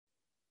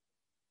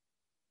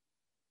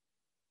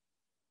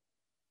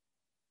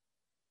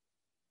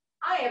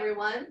Hi,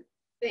 everyone.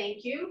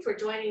 Thank you for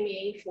joining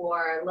me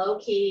for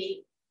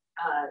low-key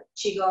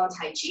Qigong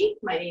Tai Chi.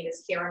 My name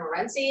is Karen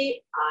Morenzi.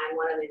 I'm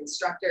one of the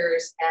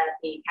instructors at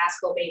the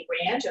Casco Bay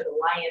branch of the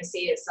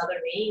YMCA of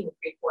Southern Maine,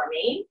 Freeport,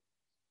 Maine.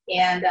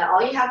 And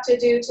all you have to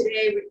do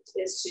today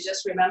is to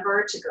just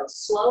remember to go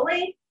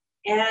slowly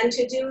and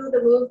to do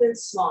the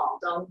movements small.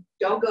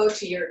 Don't go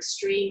to your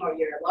extreme or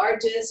your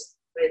largest,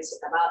 but it's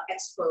about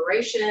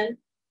exploration.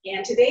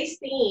 And today's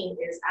theme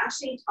is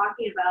actually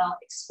talking about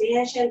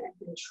expansion and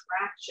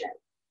contraction.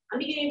 I'm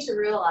beginning to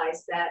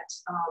realize that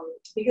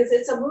because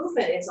it's a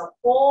movement, it's a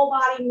whole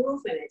body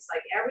movement. It's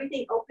like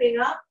everything opening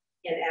up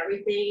and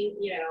everything,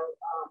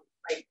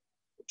 like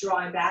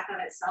drawing back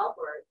on itself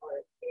or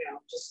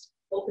just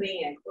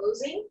opening and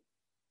closing.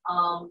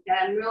 And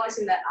I'm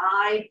realizing that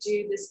I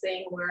do this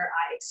thing where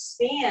I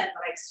expand,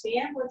 but I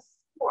expand with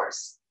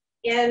force.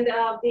 And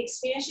the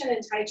expansion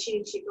in Tai Chi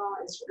and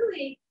Qigong is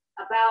really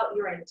about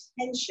your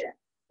intention.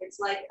 It's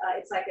like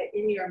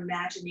in your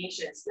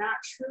imagination. It's not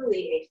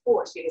truly a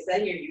force because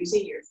then you're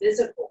using your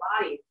physical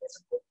body,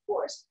 physical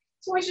force.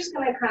 So we're just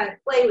going to kind of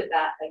play with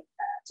that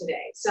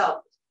today. So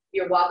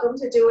you're welcome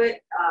to do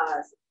it,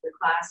 the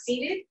class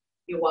seated.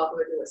 You're welcome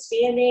to do it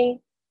standing.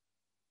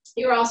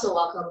 You're also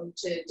welcome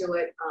to do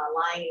it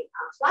lying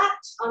flat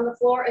on the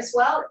floor as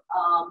well.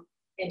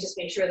 And just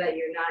make sure that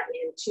you're not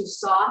in too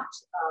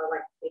soft,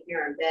 like if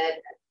you're in bed,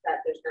 that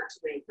there's not too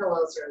many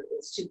pillows or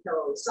it's too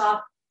pillowy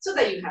soft, so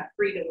that you have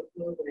freedom of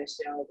movement, there's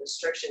no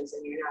restrictions,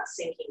 and you're not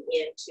sinking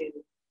into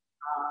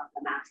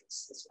the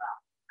mattress as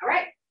well. All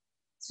right,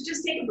 so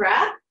just take a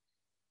breath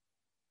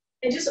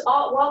and just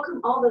welcome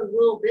all the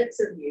little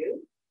bits of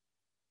you,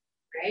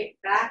 right,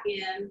 back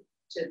in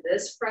to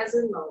this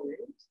present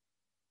moment,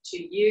 to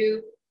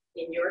you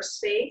in your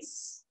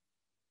space.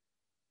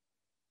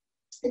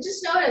 And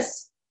just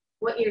notice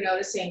what you're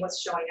noticing,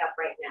 what's showing up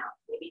right now.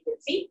 Maybe your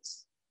feet,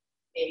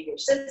 maybe your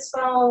sits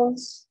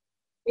bones,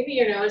 maybe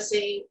you're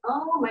noticing,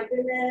 oh my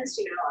goodness,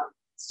 I'm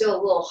still a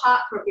little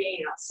hot for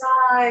being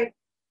outside.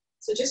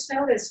 So just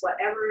notice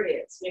whatever it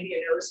is. Maybe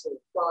you're noticing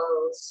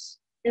clothes,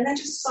 and then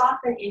just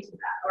soften into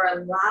that or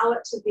allow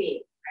it to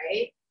be,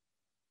 right?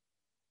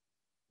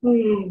 All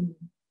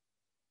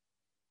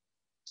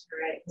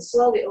right, and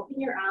slowly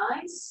open your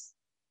eyes.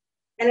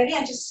 And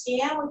again, just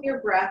scan with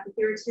your breath, with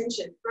your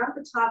attention from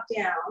the top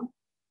down,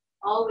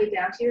 all the way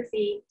down to your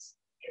feet,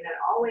 and then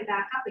all the way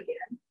back up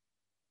again.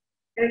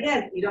 And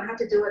again, you don't have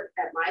to do it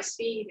at my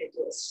speed. You can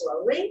do it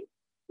slowly.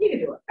 You can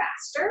do it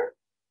faster.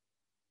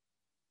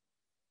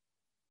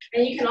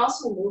 And you can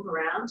also move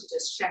around to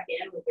just check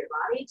in with your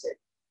body.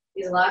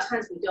 Because a lot of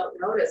times we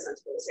don't notice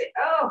until we say,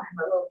 oh, I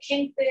have a little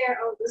kink there.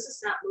 Oh, this is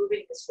not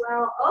moving as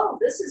well. Oh,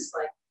 this is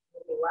like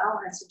moving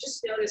well. And so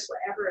just notice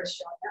whatever is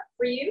showing up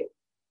for you.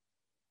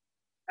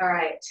 All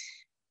right.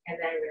 And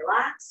then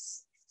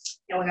relax.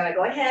 And we're going to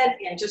go ahead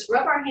and just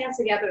rub our hands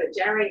together to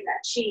generate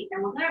that chi.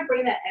 And we're going to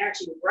bring that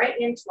energy right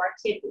into our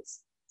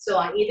kidneys. So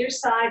on either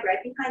side, right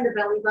behind the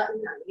belly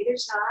button, on either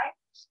side,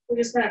 we're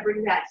just going to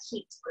bring that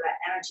heat or that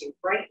energy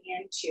right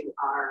into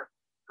our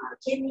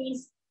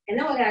kidneys. And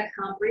then we're going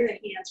to bring the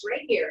hands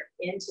right here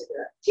into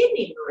the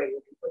kidney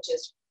meridian, which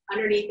is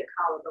underneath the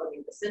collarbone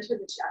in the center of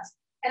the chest.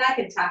 And I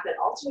can tap it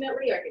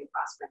alternately, or I can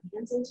cross my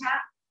hands and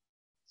tap.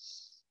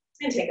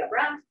 And take a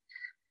breath.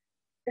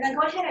 And then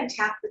go ahead and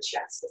tap the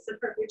chest, the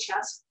center of your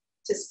chest,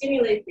 to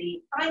stimulate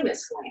the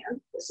thymus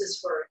gland. This is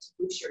to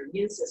boost your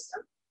immune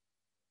system.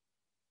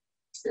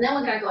 And then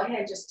we're going to go ahead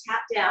and just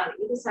tap down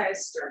either side of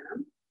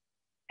sternum.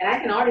 And I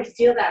can already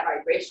feel that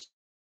vibration.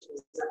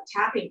 I'm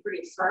tapping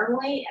pretty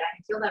firmly, and I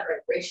can feel that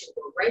vibration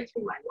go right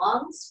through my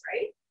lungs,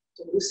 right,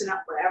 to loosen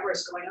up whatever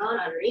is going on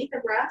underneath the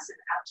breast and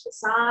out to the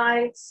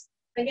sides.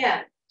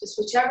 Again, just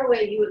whichever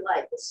way you would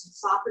like. Just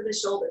soften the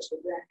shoulders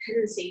with that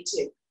tendency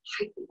to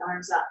hike the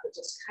arms up, but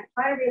just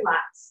try to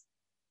relax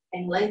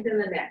and lengthen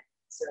the neck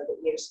so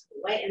the ears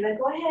come away. And then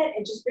go ahead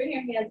and just bring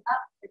your hands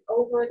up and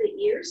over the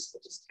ears. So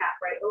just tap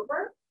right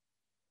over.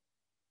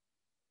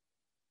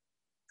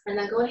 And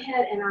then go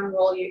ahead and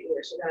unroll your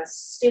ears. We're going to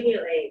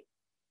stimulate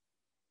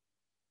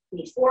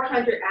the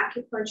 400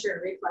 acupuncture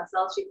and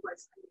reflexology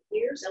points on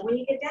your ears. And when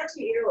you get down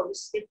to your ear, we'll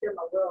just give them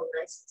a little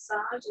nice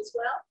massage as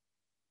well.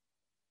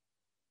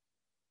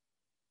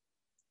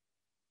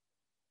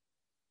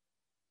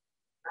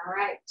 All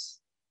right.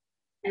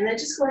 And then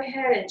just go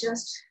ahead and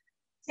just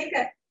take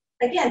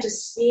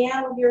just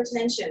scan with your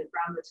attention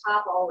from the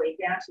top all the way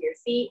down to your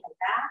feet and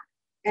back.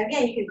 And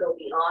again, you can go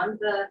beyond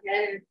the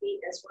head and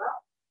feet as well.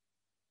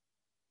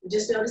 And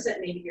just notice that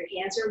maybe your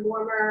hands are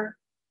warmer.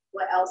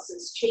 What else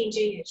is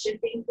changing and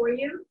shifting for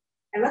you?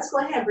 And let's go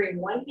ahead and bring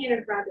one hand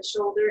in front of the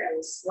shoulder and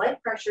with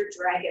slight pressure,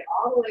 drag it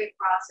all the way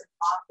across and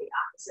off the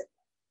opposite.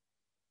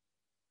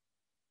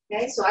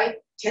 Okay, so I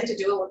tend to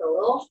do it with a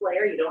little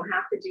flare. You don't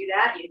have to do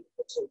that. You can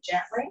do it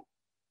gently.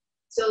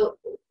 So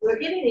we're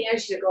getting the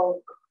energy to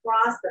go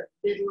across the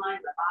midline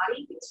of the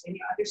body, because when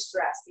you're under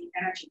stress, the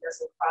energy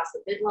doesn't cross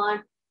the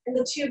midline. And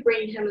the two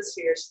brain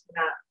hemispheres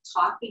cannot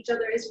talk each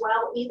other as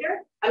well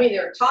either. I mean,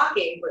 they're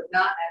talking, but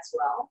not as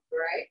well,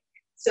 right?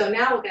 So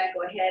now we're going to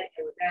go ahead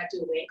and we're going to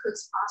do Wayne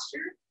Cook's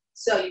posture.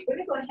 So you're going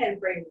to go ahead and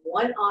bring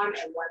one arm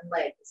and one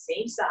leg the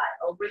same side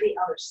over the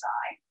other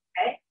side,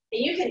 okay?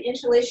 And you can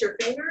interlace your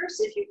fingers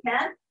if you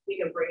can.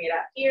 You can bring it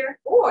up here,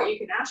 or you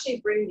can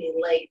actually bring the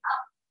leg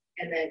up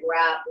and then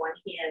grab one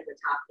hand, the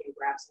top hand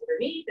grabs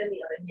underneath, and the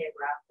other hand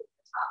grabs the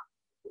top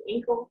of the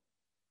ankle.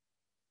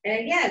 And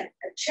again,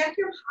 check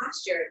your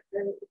posture.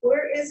 Then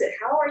where is it?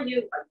 How are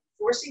you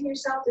forcing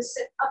yourself to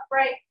sit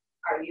upright?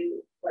 Are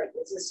you like,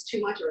 is this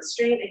too much of a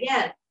strain?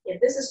 Again, if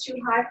this is too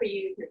high for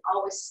you, you can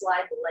always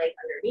slide the leg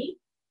underneath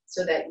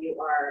so that you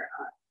are,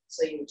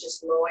 so you're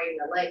just lowering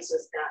the leg so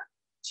it's not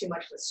too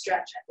much of a stretch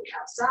at the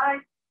outside.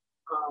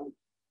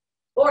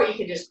 Or you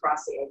can just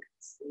cross the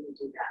ankles. You can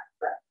do that.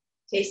 But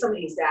take some of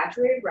these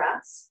exaggerated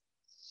breaths.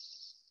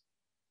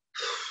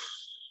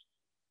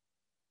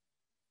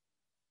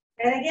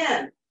 And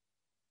again,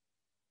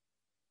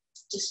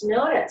 just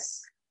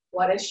notice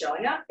what is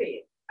showing up for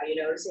you. Are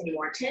you noticing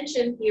more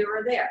tension here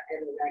or there?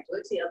 And then I do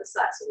it to the other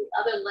side. So the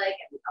other leg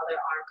and the other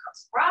arm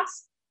comes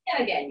across.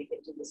 And again, you can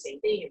do the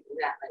same thing. You can do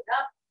that leg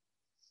up.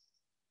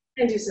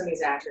 And do some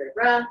exaggerated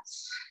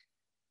breaths.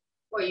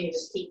 Or you can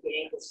just keep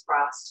the ankles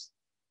crossed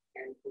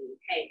and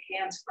the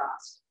hands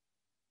crossed.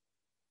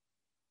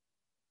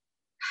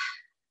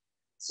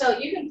 So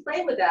you can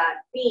play with that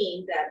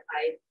theme that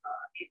I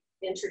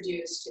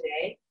introduced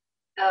today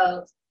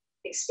of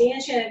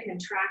expansion and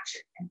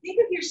contraction. And think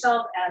of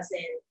yourself as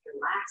in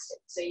elastic.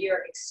 So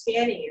you're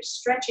expanding, you're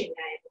stretching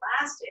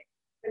that elastic,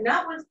 but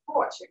not with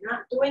force. You're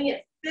not doing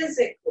it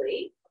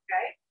physically,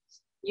 okay?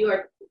 You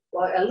are,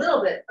 well, a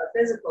little bit of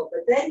physical,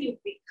 but then you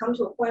come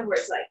to a point where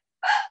it's like,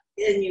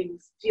 and you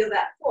feel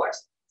that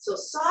force. So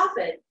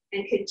soften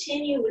and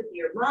continue with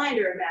your mind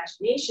or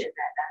imagination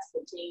that that's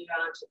continuing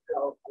on to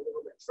go a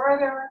little bit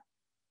further.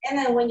 And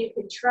then when you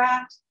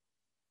contract,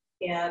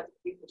 and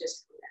you can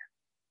just come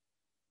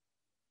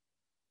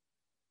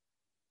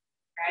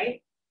down.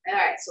 Right? All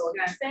right, so we're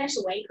going to finish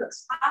the Wayne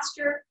Cook's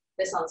posture.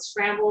 This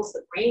unscrambles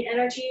the brain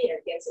energy and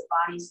gets the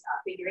body's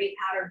figure 8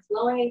 pattern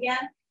flowing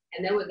again.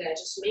 And then we're going to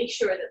just make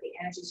sure that the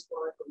energy is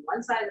flowing from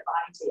one side of the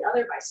body to the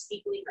other by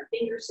steepling our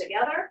fingers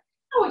together.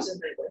 And we're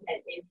just going to go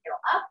ahead and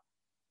inhale up.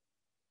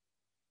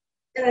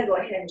 And then go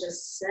ahead and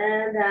just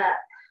send that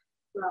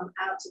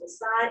out to the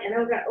side. And then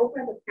we're going to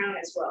open up the crown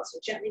as well. So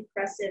gently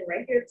press in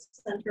right here at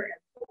the center and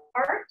pull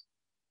apart.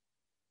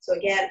 So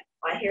again,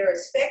 my hair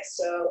is fixed,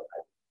 so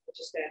I'm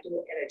just going to do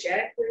it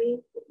energetically.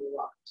 If you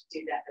want to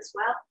do that as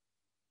well.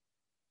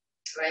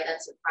 All right,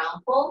 that's the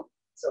crown pull.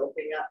 So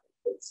opening up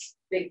this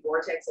big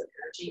vortex of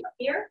energy up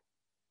here.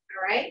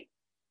 All right.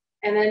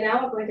 And then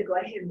now we're going to go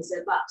ahead and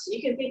zip up. So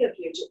you can think of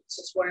you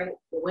just wearing a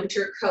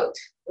winter coat.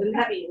 Wouldn't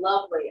that be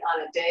lovely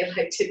on a day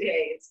like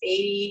today? It's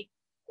 80,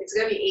 it's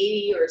going to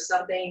be 80 or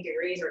something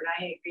degrees or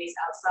 90 degrees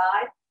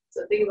outside.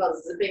 So think about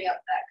zipping up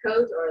that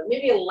coat or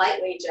maybe a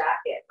lightweight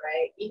jacket,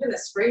 right? Even a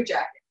spring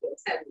jacket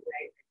feels heavy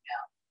right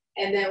now.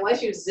 And then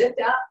once you've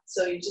zipped up,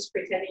 so you're just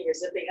pretending you're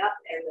zipping up,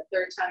 and the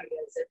third time you're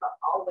going to zip up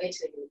all the way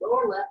to your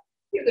lower lip,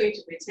 you're going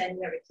to pretend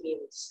you have a key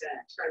and just going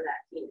to turn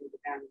that key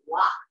and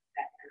lock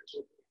that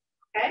energy.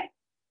 Okay?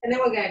 And then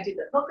we're going to do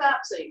the hook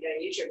up. So you're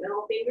going to use your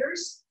middle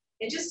fingers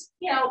and just,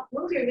 you know,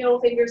 move your middle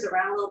fingers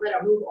around a little bit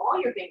or move all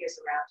your fingers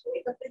around to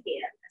wake up the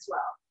hand as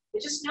well.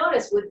 But just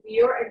notice with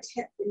your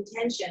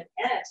intention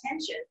and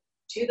attention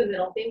to the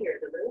middle finger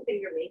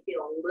may feel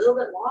a little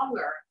bit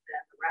longer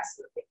than the rest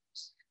of the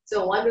fingers.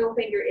 So one middle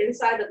finger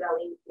inside the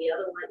belly, the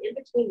other one in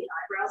between the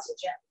eyebrows, so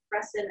gently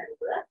press in and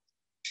lift.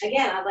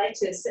 Again, I like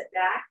to sit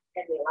back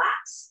and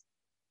relax.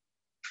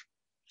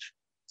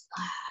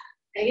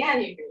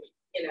 Again,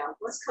 you know,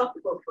 what's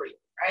comfortable for you,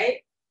 right?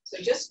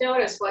 So just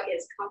notice what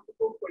is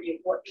comfortable for you,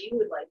 what you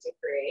would like to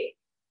create.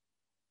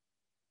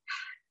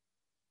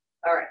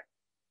 All right,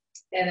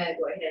 and then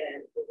go ahead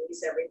and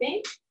release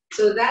everything.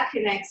 So that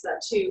connects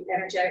two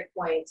energetic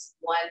points.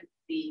 One,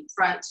 the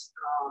front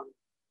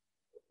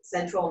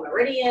central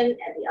meridian,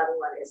 and the other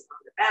one is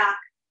on the back,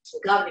 the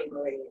governing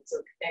meridian. So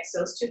it connects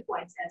those 2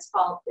 points, and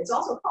it's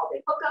also called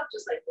a hookup,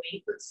 just like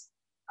Wayne Cook's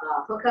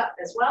hookup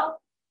as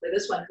well. But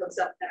this one hooks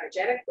up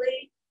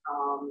energetically.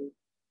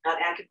 Not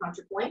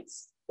acupuncture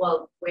points.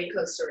 Well, Wayne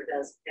Cook sort of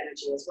does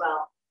energy as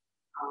well.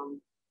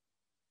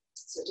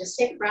 So just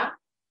take a breath.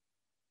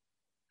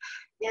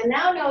 And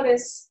now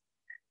notice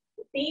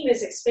the theme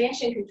is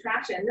expansion,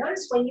 contraction.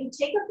 Notice when you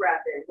take a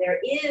breath in, there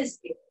is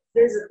a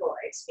physical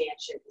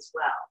expansion as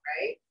well,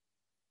 right?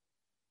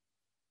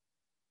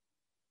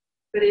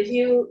 But if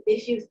you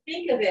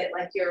think of it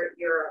like you're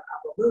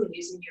a balloon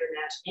using your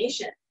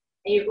imagination,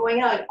 and you're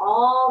going out in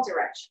all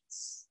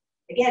directions.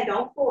 Again,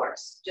 don't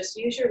force, just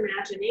use your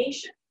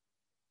imagination,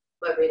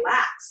 but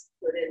relax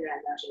within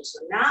that imagination. So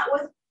not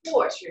with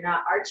force, you're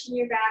not arching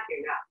your back,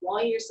 you're not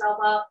blowing yourself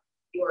up,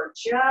 you're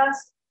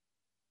just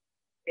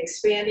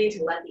expanding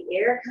to let the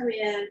air come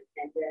in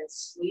and then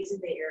squeezing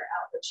the air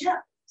out the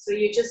chest. So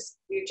you're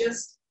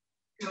just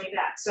coming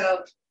back.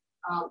 So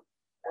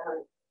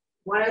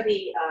one of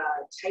the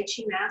Tai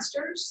Chi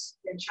masters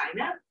in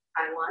China,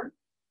 Taiwan,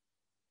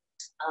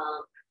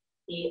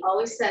 he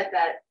always said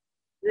that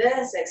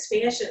this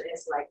expansion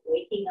is like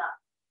waking up.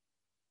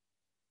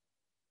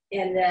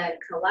 And then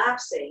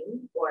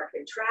collapsing or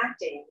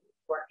contracting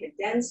or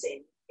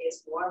condensing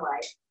is more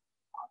like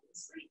falling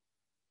asleep.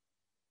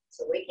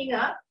 So waking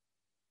up,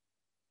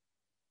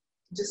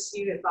 just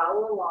you can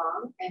follow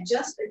along and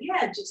just,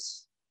 again,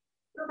 just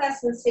feel that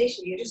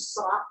sensation. You're just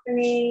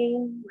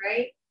softening,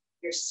 right?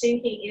 You're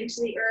sinking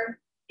into the earth.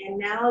 And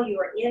now you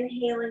are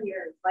inhaling,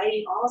 you're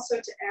inviting all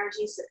sorts of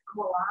energies to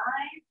come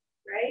alive,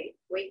 right?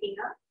 Waking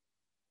up.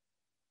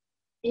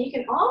 And you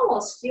can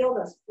almost feel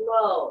the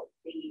flow,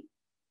 the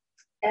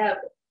ebb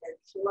and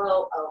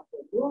flow of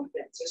the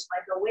movements, just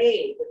like a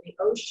wave in the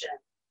ocean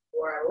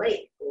or a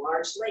lake, a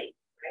large lake,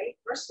 right?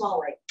 Or a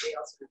small lake. They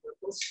also have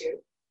ripples too.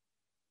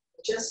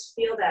 Just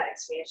feel that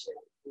expansion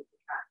and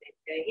contracting.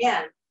 And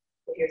again,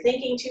 if you're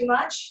thinking too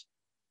much,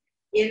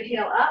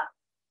 inhale up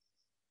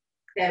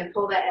and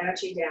pull that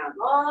energy down.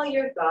 All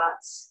your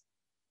thoughts,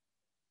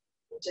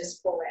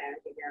 just pull the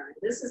energy down.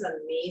 This is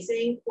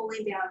amazing,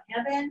 pulling down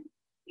heaven.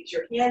 Because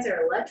your hands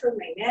are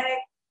electromagnetic,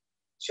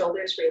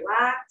 shoulders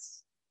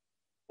relaxed.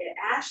 It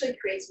actually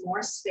creates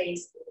more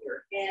space in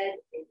your head,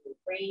 in your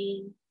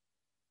brain,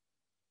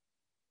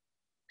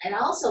 and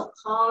also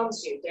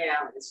calms you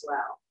down as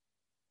well.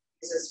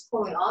 Because it's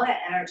pulling all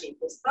that energy,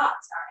 because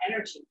thoughts are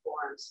energy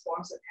forms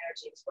of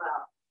energy as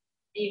well.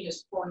 And you're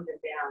just pulling them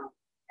down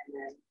and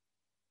then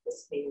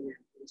dissipating them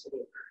into the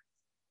earth,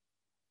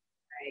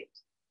 right?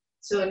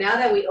 So now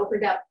that we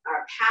opened up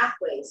our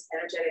pathways,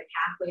 energetic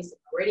pathways, the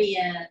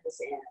meridians,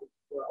 and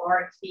your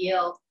auric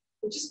field,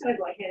 we're just going to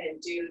go ahead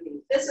and do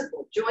the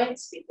physical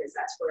joints because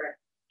that's where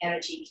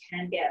energy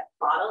can get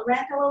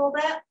bottlenecked a little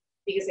bit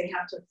because they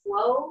have to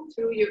flow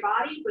through your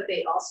body, but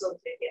they also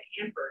can get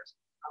hampered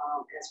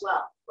as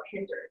well or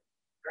hindered,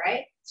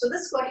 right? So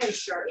let's go ahead and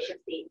start with your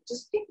feet.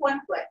 Just pick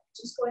one foot.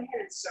 Just go ahead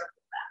and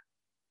circle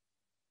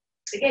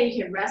that. Again,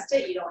 you can rest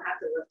it. You don't have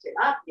to lift it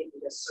up. You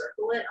can just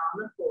circle it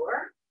on the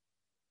floor.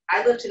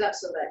 I lift it up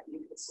so that you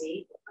can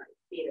see what my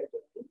feet are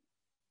doing.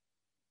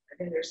 I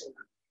think there's enough.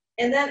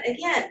 And then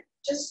again,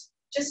 just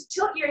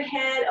tilt your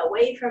head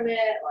away from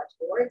it or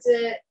towards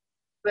it.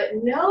 But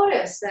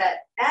notice that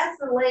as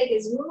the leg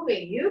is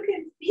moving, you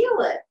can feel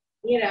it,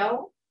 you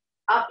know,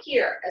 up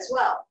here as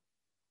well.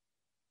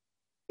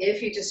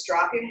 If you just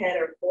drop your head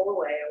or pull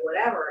away or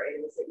whatever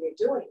it is that you're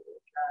doing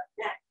with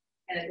the neck.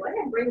 And then go ahead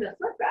and bring the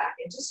foot back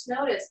and just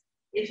notice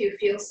if you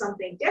feel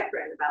something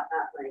different about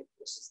that leg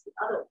versus the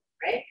other one.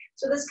 Right?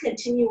 So let's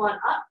continue on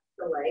up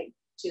the leg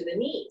to the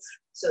knees.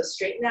 So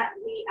straighten that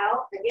knee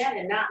out again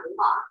and not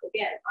lock.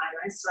 Again,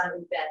 I'm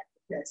slightly bent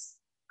because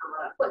I'm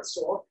on a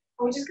footstool.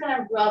 And we're just going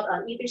to rub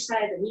on either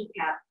side of the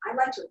kneecap. I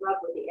like to rub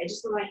with the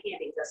edges of my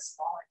hand because the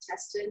small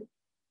intestine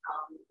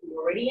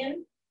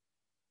meridian.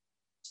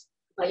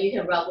 But you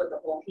can rub with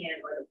the whole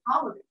hand or the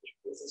palm of the hand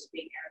because there's a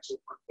big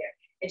energy point there.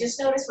 And just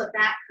notice what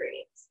that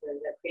creates.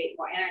 That create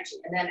more energy.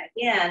 And then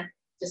again,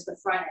 just the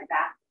front and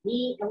back of the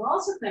knee. And we're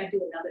also going to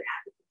do another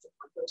acupuncture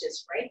point, which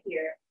is right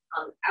here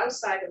on the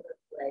outside of the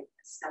leg.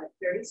 It's kind of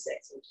 36.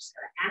 So we're just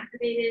going to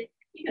activate it.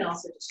 You can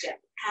also just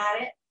gently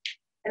pat it.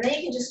 And then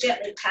you can just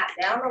gently pat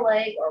down the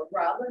leg or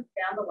rub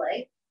down the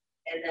leg.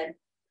 And then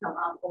come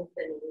up over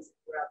the knees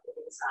and rub the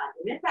inside.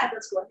 And in fact,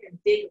 let's go ahead and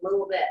dig a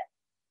little bit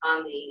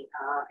on the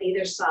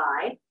either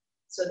side.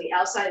 So the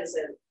outside is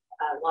a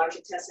large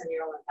intestine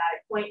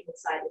neurolymphatic point.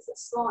 Inside is a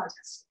small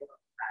intestine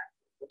neurolymphatic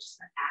point, which is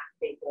going to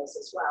activate those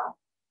as well.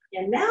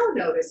 And now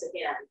notice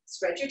again,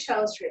 spread your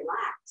toes,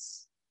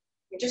 relax.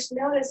 And just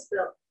notice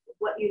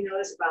what you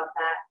notice about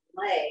that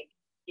leg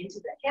into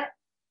the hip,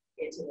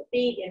 into the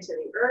feet, into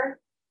the earth,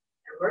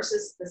 and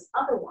versus this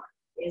other one.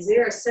 Is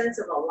there a sense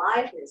of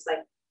aliveness?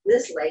 Like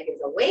this leg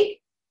is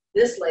awake,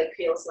 this leg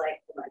feels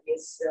like it might be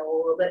still a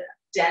little bit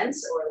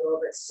dense or a little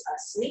bit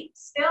asleep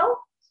still,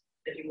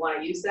 if you want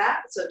to use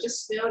that. So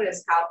just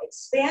notice how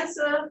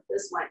expansive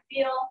this might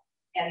feel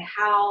and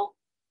how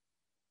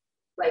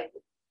like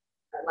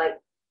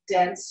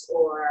dense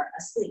or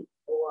asleep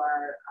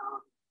or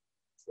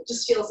it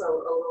just feels a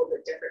little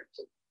bit different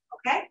too,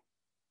 okay?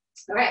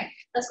 All right,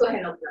 let's go ahead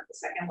and open up the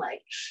second leg.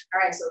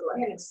 All right, so go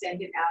ahead and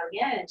extend it out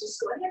again and just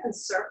go ahead and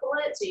circle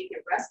it so you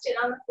can rest it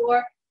on the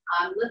floor.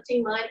 I'm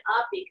lifting mine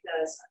up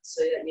because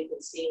so that you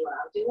can see what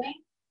I'm doing.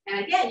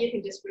 And again, you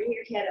can just bring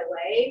your head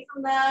away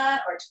from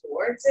that or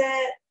towards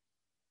it.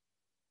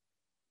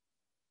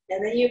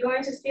 And then you're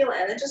going to feel it,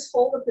 and then just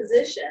hold the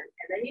position.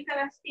 And then you're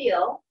going to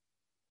feel,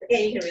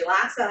 again, you can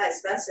relax that.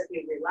 It's best if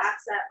you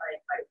relax that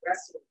by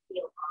resting the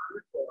heel on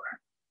the floor.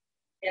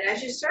 And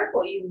as you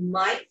circle, you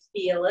might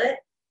feel it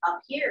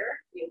up here.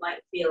 You might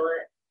feel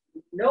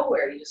it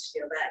nowhere. You just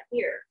feel that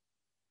here.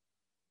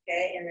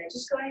 Okay, and then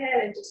just go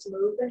ahead and just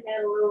move the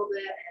head a little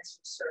bit as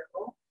you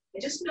circle.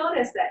 And just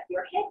notice that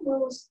your head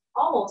moves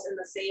almost in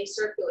the same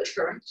circular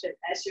direction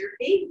as your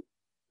feet.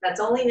 That's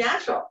only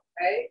natural,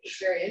 right? It's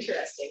very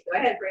interesting. Go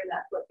ahead and bring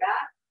that foot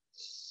back.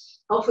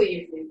 Hopefully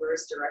you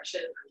reverse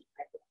direction.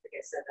 I think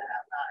I said that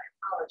out loud. I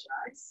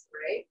apologize,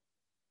 right?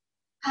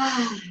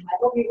 I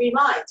hope you read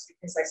mine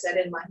because I said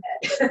it in my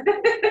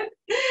head.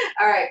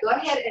 All right, go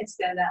ahead and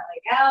extend that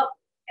leg out.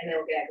 And then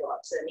we're going to go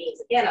up to the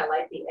knees. Again, I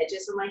like the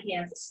edges of my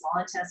hands, the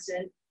small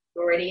intestine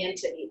meridian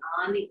to be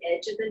on the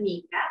edge of the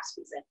kneecaps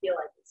because I feel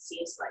like it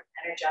seems like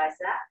energize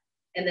that.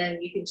 And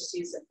then you can just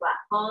use the flat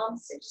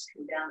palms and just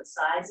come down the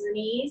sides of the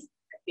knees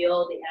and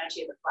feel the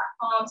energy of the flat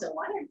palms, and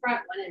one in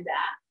front, one in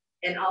back,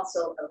 and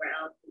also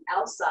around the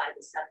outside,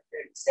 the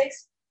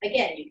 736.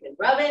 Again, you can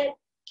rub it,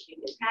 you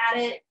can pat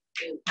it,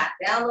 you can pat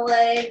down the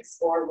legs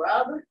or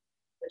rub,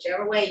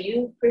 whichever way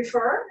you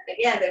prefer.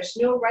 Again, there's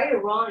no right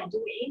or wrong in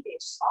doing anything.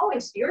 It's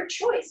always your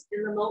choice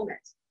in the moment.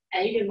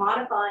 And you can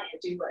modify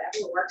and do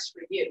whatever works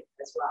for you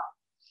as well.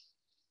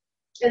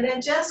 And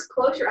then just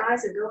close your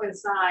eyes and go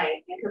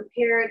inside and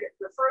compare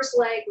the first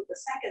leg with the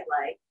second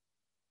leg.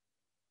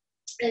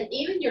 And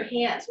even your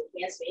hands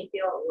may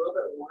feel a little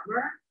bit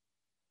warmer,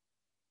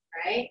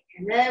 right?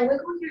 And then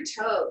wiggle your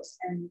toes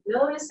and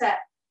notice that,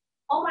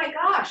 oh my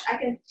gosh, I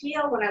can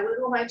feel when I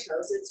wiggle my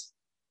toes,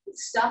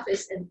 stuff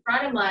is in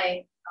front of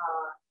my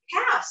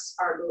calves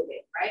are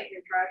moving, right?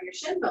 In front of your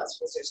shin bones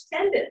because there's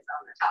tendons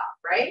on the top,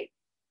 right?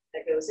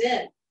 That goes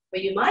in.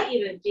 But you might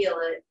even feel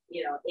it,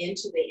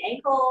 into the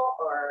ankle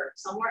or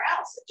somewhere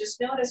else.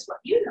 Just notice what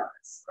you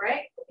notice,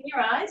 right? Open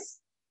your eyes.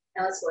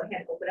 Now let's go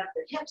ahead and open up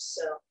the hips.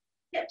 So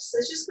hips,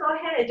 let's just go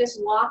ahead and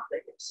just walk the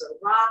hips. So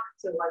rock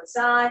to one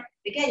side.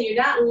 Again, you're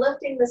not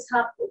lifting this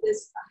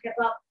hip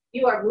up.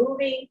 You are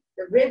moving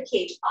the rib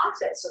cage off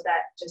it so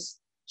that just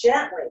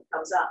gently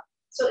comes up.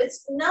 So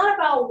it's not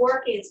about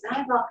working. It's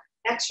not about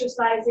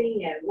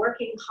exercising and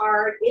working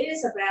hard. It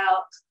is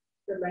about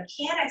the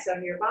mechanics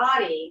of your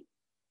body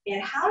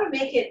and how to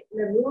make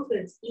the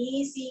movements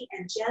easy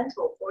and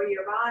gentle for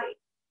your body.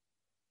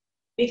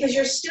 Because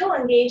you're still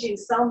engaging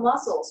some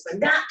muscles, but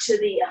not to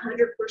the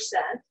 100%.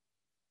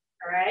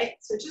 All right?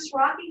 So just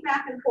rocking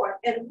back and forth.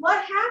 And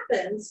what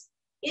happens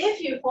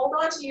if you hold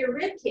on to your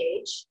rib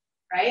cage,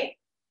 right?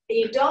 And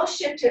you don't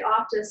shift it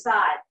off to the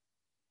side.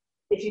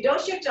 If you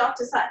don't shift it off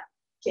to the side,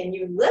 can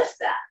you lift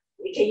that?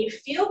 Can you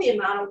feel the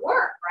amount of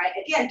work, right?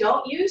 Again,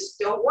 don't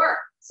work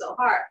so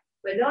hard.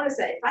 But notice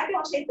that if I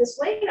don't take this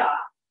weight off,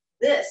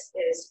 this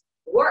is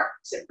work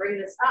to bring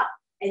this up.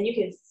 And you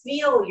can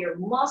feel your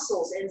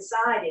muscles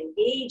inside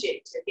engaging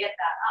to get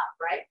that up,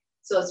 right?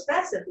 So it's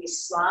best if we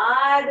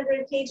slide the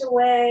rib cage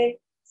away,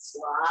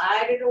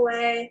 slide it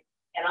away,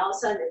 and all of a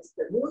sudden it's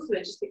the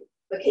movement.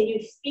 But can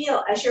you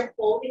feel, as you're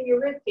holding your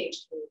rib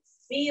cage, can you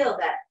feel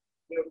that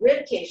your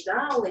rib cage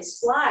not only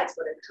slides,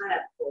 but it kind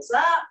of pulls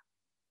up,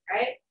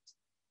 right?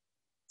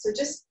 So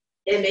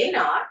it may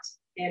not,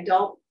 and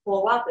don't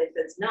pull up if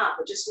it's not,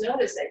 but just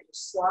notice that you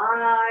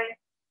slide,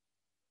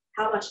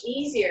 how much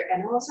easier,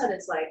 and all of a sudden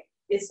it's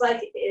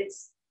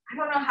I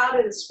don't know how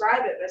to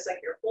describe it, but it's like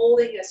you're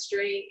holding a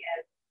string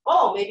and,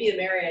 maybe a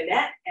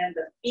marionette, and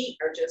the feet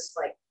are just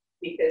like,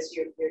 because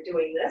you're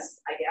doing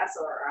this, I guess,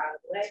 or out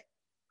of the way.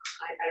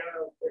 I don't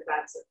know if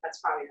that's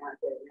probably not a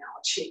good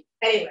analogy.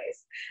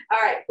 Anyways,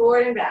 all right,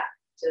 forward and back.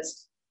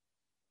 Just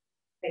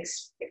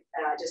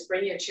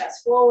bring your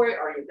chest forward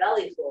or your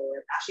belly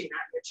forward, actually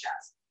not your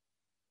chest.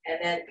 And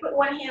then put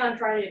one hand in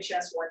front of your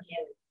chest, one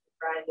hand in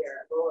front of your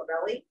lower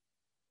belly.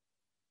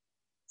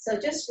 So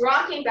just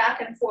rocking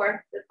back and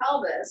forth the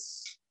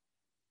pelvis.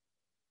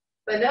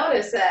 But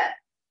notice that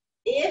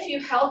if you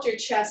held your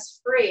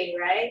chest free,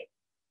 right,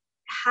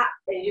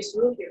 and you just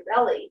move your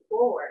belly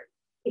forward,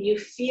 and you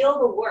feel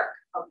the work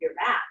of your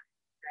back,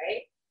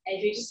 right? And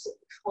if you just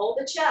hold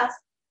the chest,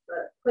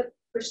 but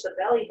push the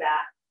belly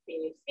back,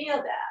 and you feel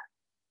that,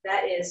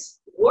 that is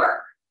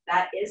work,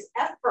 that is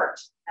effort,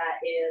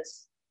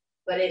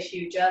 but if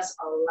you just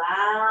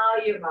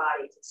allow your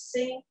body to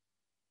sink,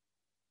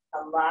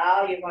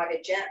 allow your body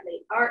to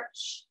gently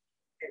arch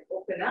and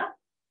open up.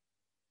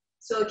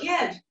 So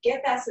again,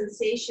 get that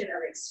sensation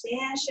of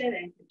expansion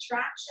and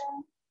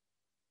contraction,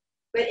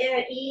 but in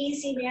an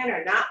easy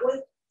manner, not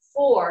with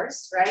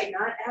force, right?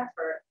 Not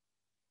effort,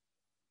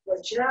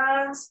 but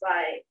just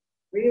by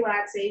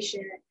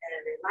relaxation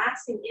and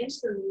relaxing into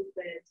the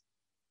movement.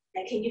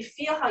 And can you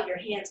feel how your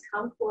hands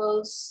come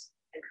close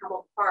and come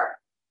apart?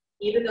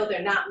 Even though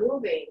they're not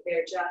moving,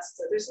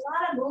 so there's a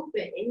lot of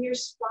movement in your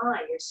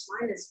spine. Your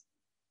spine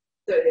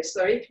there's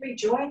 33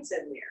 joints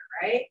in there,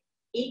 right?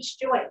 Each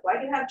joint, why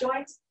do you have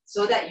joints?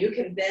 So that you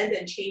can bend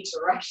and change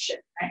direction,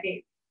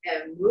 right?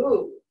 And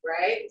move,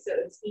 right? So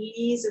it's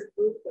ease of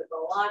movement. But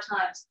a lot of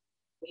times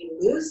we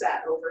lose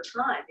that over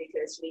time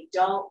because we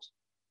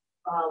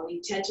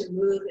tend to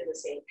move in the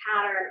same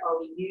pattern,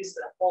 or we use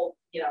the whole,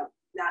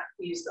 not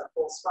use the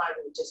whole spine,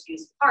 we just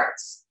use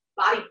parts,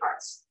 body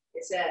parts.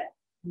 Instead,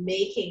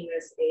 making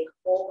this a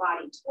whole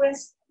body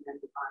twist, and then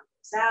the arm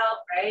goes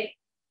out, right?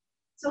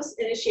 So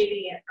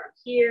initiating it from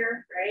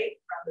here, right?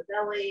 From the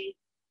belly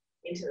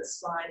into the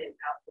spine and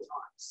out the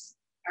arms.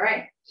 All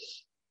right.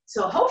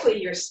 So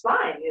hopefully your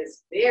spine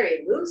is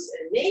very loose,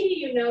 and maybe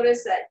you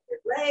notice that your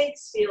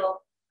legs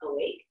feel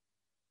awake,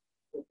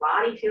 your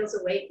body feels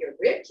awake, your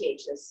rib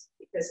cage is,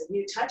 because of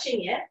you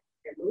touching it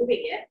and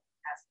moving it,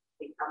 has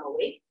become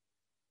awake.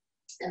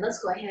 And let's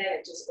go ahead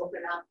and just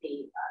open up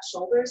the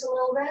shoulders a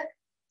little bit.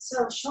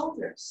 So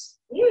shoulders,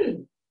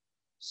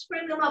 just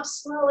bring them up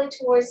slowly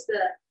towards the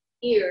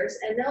ears,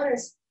 and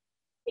notice,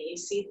 can you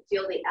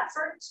feel the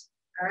effort?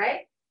 All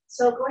right.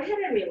 So go ahead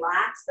and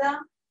relax them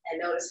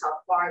and notice how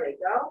far they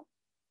go.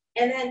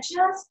 And then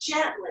just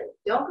gently,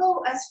 don't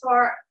go as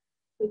far,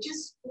 but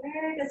just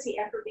where does the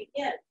effort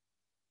begin?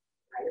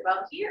 Right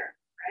about here,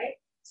 right?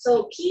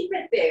 So keep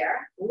it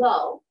there, low,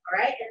 all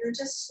right? And then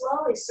just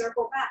slowly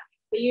circle back.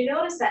 But you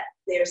notice that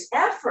there's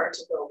effort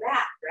to go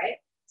back, right?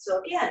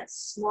 So again,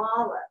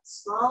 smaller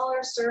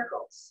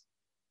circles.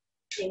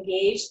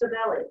 Engage the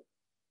belly.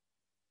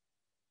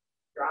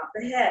 Drop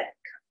the head,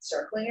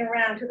 circling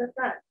around to the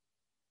front.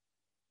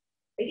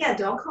 Again,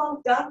 don't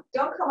come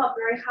up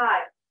very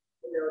high.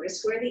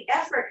 Notice where the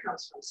effort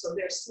comes from. So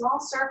there's small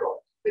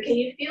circle. But can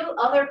you feel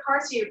other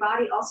parts of your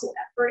body also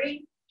efforting,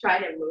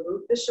 trying to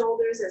move the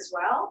shoulders as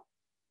well?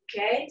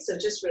 Okay, so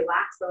just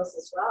relax those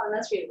as well. And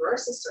let's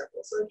reverse the circle.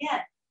 So again,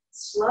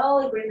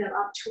 slowly bring them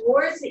up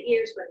towards the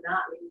ears, but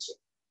not reaching.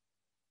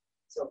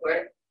 So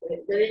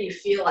then you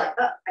feel like,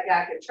 oh, I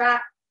got to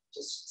contract,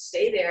 just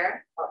stay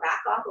there or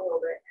back off a little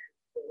bit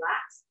and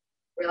relax.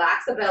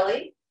 Relax the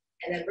belly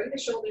and then bring the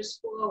shoulders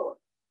forward.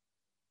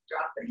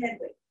 Drop the head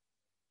weight.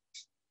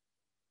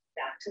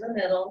 Back to the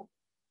middle.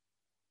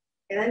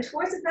 And then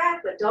towards the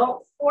back, but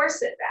don't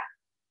force it back.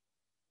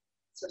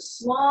 So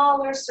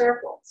smaller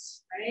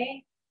circles,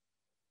 right?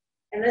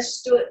 And let's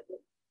just do it,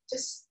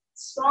 just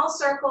small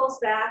circles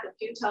back a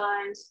few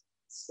times,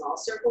 small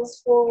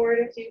circles forward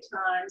a few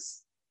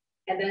times,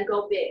 and then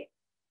go big.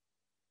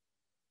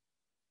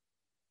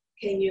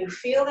 Can you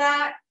feel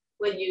that?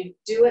 When you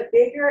do it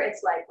bigger,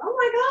 it's like, oh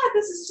my God,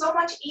 this is so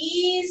much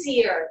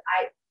easier.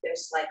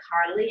 There's like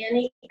hardly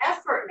any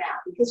effort now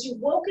because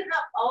you've woken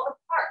up all the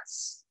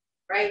parts,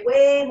 right?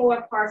 Way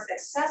more parts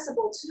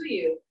accessible to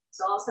you.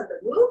 So all of a sudden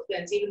the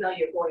movements, even though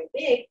you're going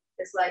big,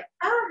 it's like,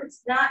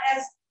 it's not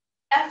as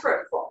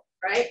effortful,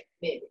 right?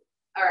 Maybe.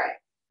 All right,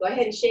 go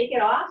ahead and shake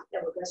it off.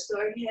 And we're just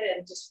go ahead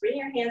and just bring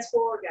your hands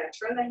forward. We're gonna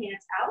turn the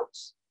hands out.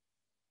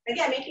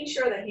 Again, making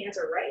sure the hands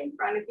are right in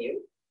front of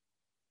you.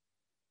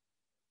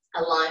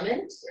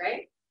 Alignment,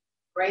 right?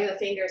 Bring the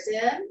fingers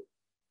in,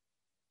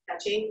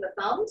 touching the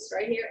thumbs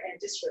right here,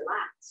 and just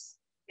relax,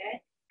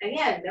 okay?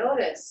 Again,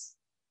 notice,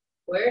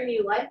 where do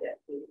you like it?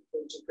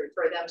 Would you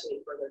prefer them to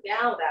be further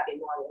down? Would that be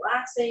more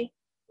relaxing?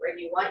 Where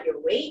do you want your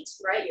weight,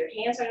 right? Your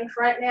hands are in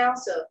front now,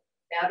 so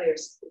now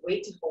there's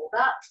weight to hold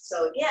up.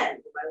 So again,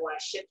 you might want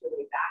to shift your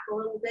weight back a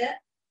little bit,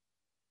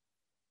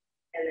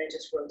 and then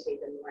just rotate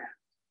them around.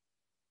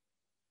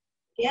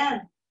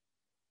 Again,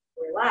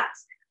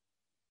 relax.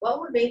 What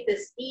would make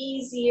this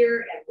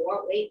easier and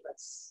more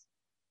weightless,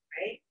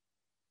 right?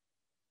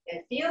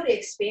 And feel the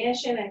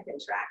expansion and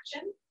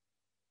contraction.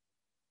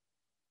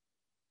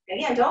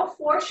 Again, don't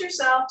force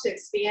yourself to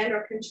expand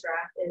or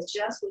contract. It's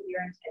just with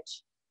your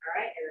intention, all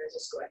right? And then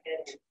just go ahead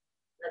and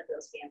let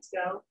those hands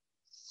go.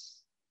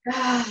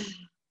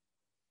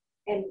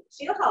 And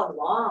feel how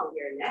long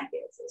your neck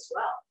is as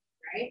well,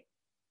 right?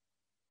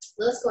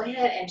 Let's go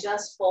ahead and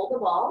just fold the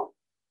ball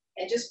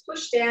and just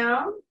push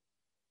down.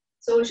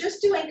 So we're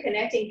just doing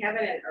connecting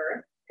heaven and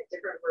earth, a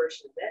different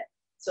version of it.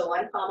 So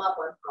one palm up,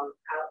 one palm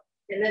out.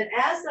 And then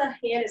as the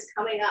hand is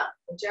coming up,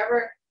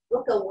 whichever,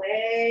 look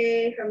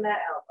away from that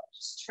elbow,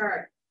 just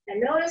turn.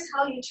 And notice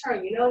how you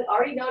turn. You know,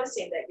 already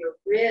noticing that your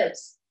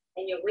ribs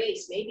and your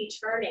waist may be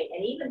turning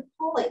and even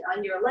pulling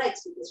on your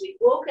legs because we've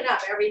woken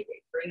up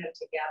everything. Bring them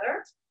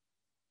together.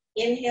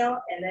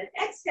 Inhale and then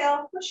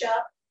exhale, push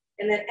up.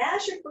 And then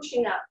as you're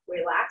pushing up,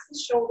 relax the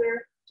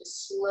shoulder,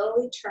 just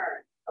slowly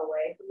turn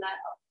away from that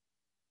elbow.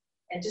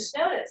 And just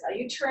notice, are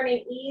you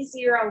turning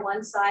easier on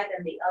one side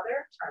than the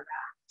other? Turn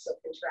back, so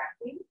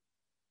contracting.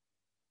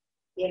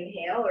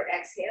 Inhale or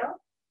exhale.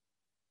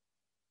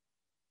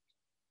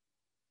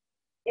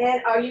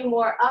 And are you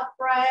more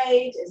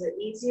upright? Is it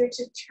easier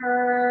to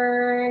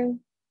turn?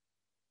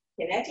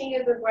 Connecting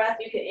with the breath,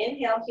 you can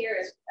inhale here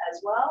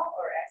as well,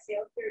 or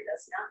exhale here, it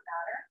does not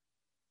matter.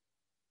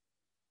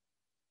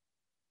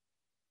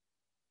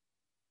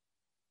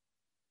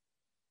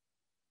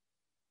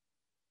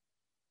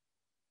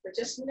 But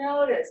just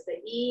notice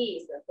the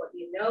ease of what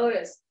you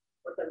notice,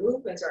 what the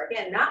movements are.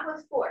 Again, not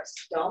with force.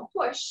 Don't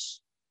push.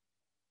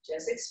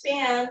 Just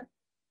expand.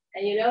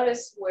 And you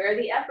notice where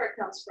the effort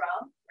comes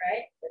from,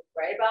 right?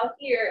 Right about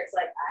here, it's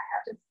like I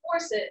have to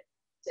force it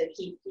to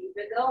keep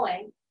it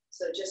going.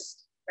 So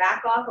just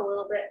back off a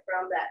little bit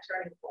from that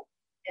turning point.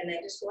 And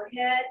then just go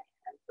ahead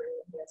and bring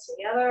the hands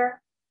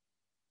together.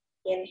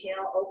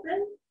 Inhale,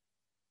 open.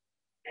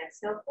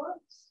 Exhale,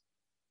 close.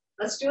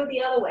 Let's do it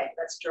the other way.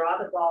 Let's draw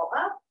the ball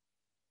up.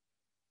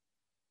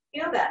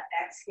 Feel that.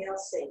 Exhale,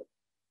 sink.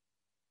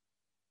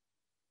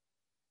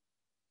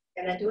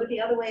 And then do it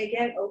the other way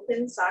again.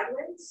 Open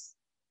sideways.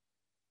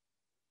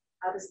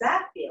 How does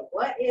that feel?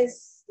 What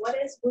is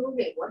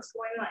moving? What's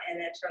going on? And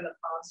then turn the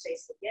palms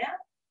face again.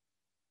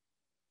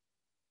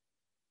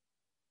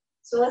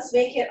 So let's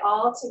make it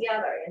all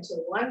together into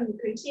one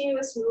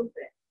continuous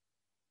movement.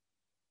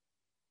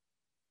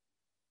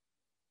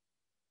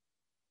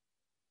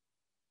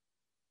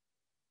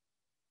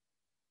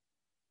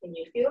 Can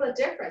you feel the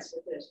difference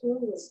with this? Can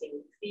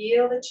you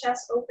feel the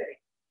chest opening?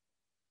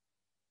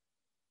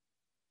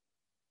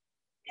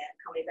 And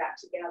coming back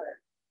together.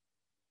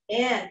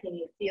 And can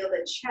you feel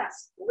the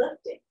chest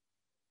lifting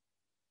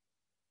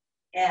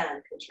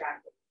and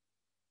contracting?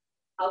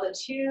 How the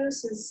two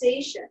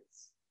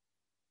sensations,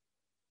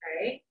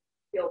 right,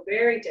 feel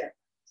very different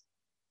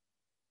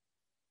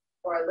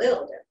or a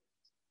little different.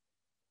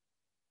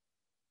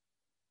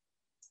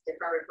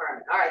 Different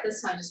requirement. All right,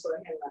 this time just go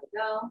ahead and let it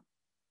go.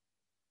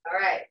 All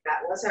right, that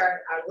was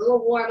our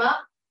little warm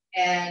up.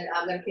 And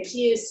I'm going to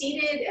continue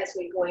seated as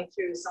we're going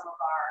through some of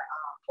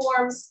our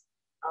forms,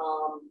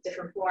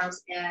 different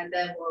forms, and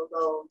then we'll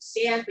go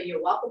stand, but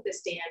you're welcome to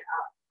stand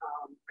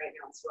up right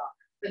now as well.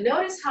 But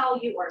notice how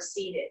you are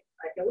seated.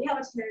 Like, we have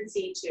a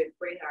tendency to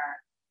bring our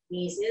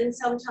knees in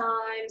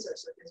sometimes, or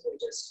sometimes we're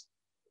just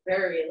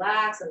very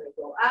relaxed and they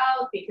go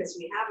out because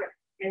we have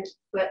it.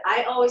 But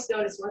I always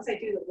notice once I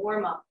do the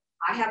warm up,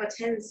 I have a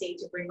tendency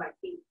to bring my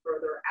feet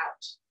further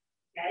out,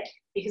 okay?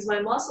 Because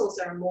my muscles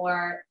are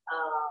more,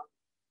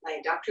 my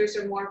adductors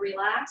are more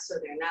relaxed, so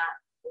they're not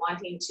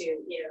wanting to,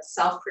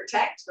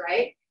 self-protect,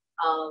 right?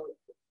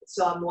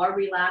 So I'm more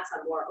relaxed,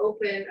 I'm more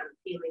open, I'm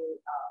feeling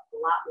a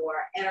lot more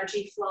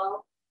energy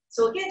flow.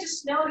 So again,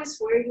 just notice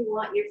where you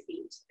want your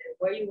feet and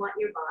where you want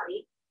your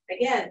body.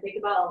 Again, think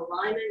about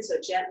alignment, so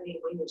gently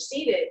when you're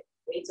seated,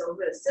 weights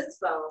over the sits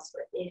bones,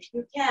 but if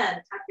you can,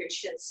 tuck your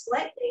chin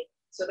slightly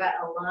so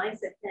that aligns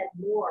the head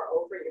more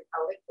over your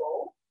pelvic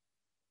bowl,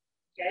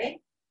 okay?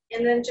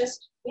 And then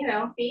just,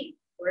 feet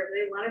wherever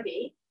they want to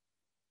be,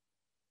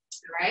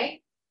 all right?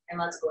 And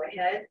let's go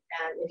ahead,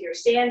 and if you're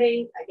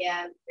standing,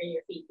 again, bring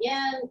your feet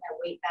in and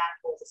weight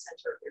back towards the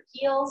center of your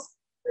heels.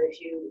 But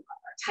if you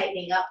are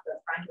tightening up the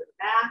front or the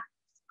back,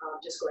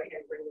 just go ahead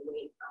and bring the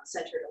weight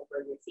centered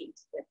over your feet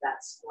if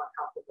that's more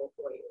comfortable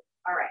for you.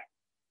 All right,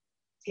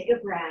 take a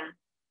breath,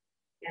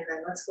 and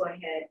then let's go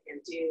ahead and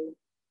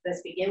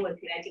let's begin with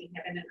connecting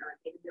heaven and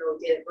earth. Even though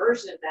we did a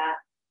version of that,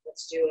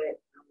 let's do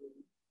it,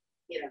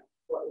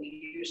 what we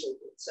usually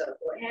do. So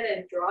go ahead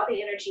and draw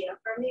the energy up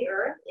from the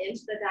earth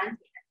into the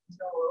dantian, into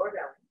the lower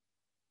belly.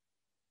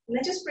 And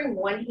then just bring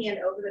one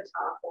hand over the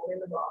top, holding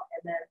the ball,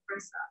 and then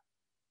press up.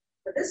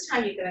 But this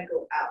time you're going to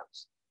go out.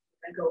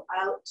 You're going to go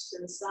out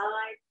to the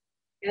side.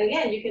 And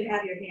again, you can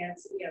have your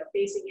hands,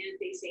 facing in,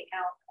 facing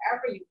out,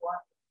 wherever you want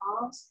the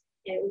palms.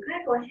 And we're going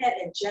to go ahead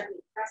and gently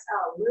press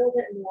out a little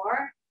bit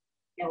more.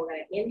 And we're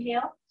going to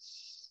inhale,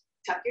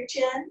 tuck your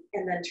chin,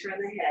 and then turn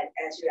the head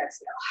as you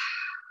exhale.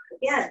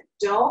 Again,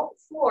 don't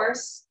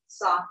force,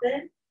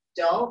 soften.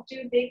 Don't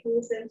do big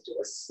movements. Do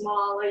a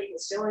smaller. You can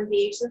still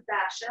engage the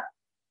fascia.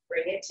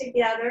 Bring it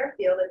together.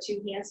 Feel the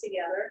two hands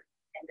together.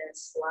 And then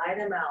slide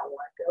them out.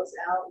 One goes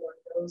out, one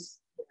goes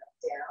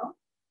down.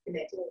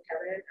 Connecting with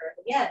heaven and earth.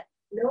 Again,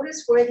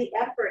 notice where the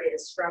effort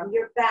is from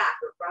your back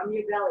or from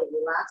your belly.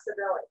 Relax the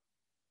belly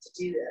to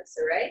do this,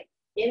 all right?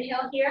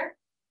 Inhale here.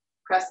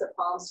 Press the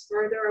palms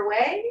further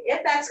away.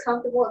 If that's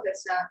comfortable, if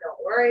it's not,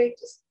 don't worry.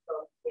 Just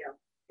go,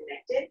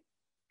 connected.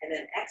 And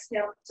then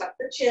exhale, tuck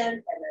the chin, and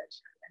then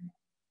turn the head.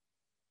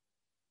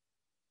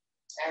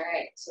 All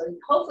right, so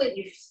hopefully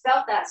you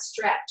felt that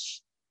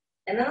stretch.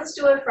 And then let's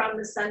do it from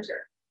the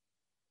center.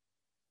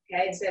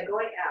 Okay, instead of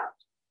going out.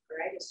 All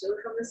right, just do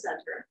it from the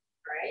center,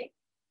 all right?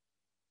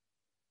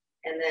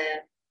 And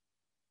then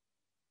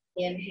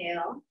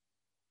inhale,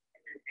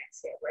 and then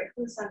exhale, right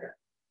from the center.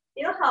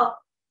 Feel how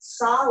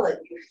solid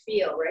you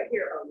feel right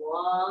here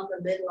along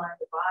the midline of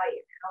the body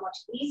and how much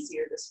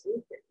easier this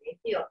movement may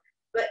feel.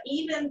 But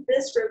even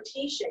this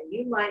rotation,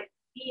 you might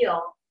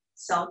feel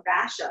some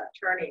fascia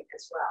turning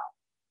as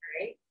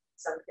well, right?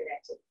 Some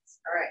connectivities.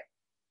 All right,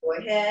 go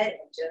ahead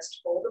and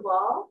just hold the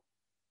ball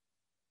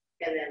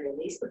and then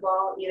release the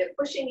ball, either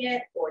pushing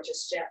it or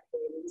just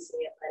gently releasing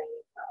it, letting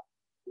it go.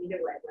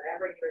 Either way,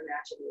 whatever your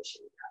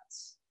imagination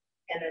does.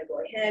 And then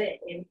go ahead and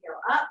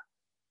inhale up,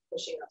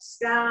 pushing up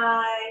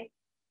sky,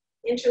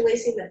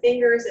 interlacing the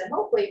fingers and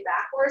hopefully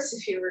backwards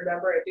if you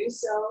remember to do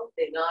so,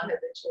 the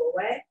non-habitual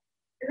way.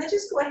 And then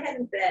just go ahead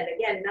and bend.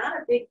 Again,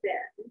 not a big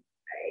bend,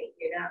 right?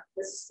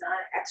 This is not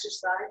an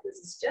exercise. This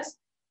is just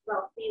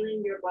about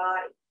feeling your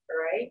body, all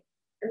right?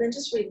 And then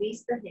just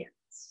release the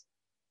hands.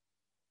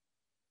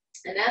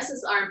 And as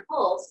this arm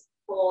pulls,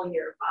 pull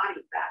your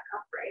body back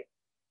upright.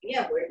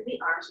 Again, where do the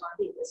arms want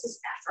to be? This is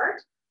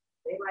effort.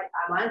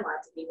 Mine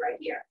want to be right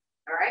here,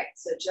 all right?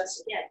 So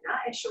just, again, not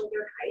at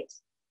shoulder height.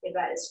 If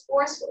that is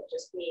forceful,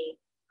 just being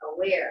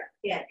aware.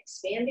 Again,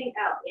 expanding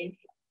out, inhale.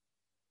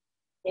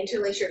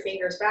 Interlace your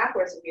fingers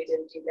backwards if you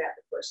didn't do that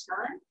the first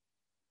time,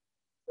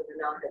 with the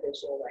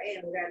non-habitual way.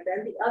 And we're going to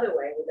bend the other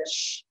way with a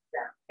shh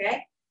down,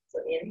 okay? So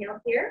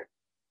inhale here.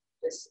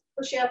 Just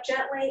push it up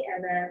gently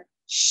and then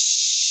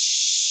shh.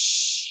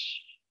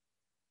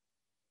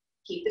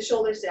 Keep the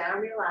shoulders down,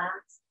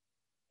 relax.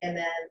 And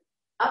then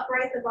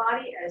upright the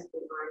body as the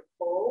arm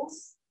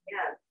pulls.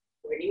 Again,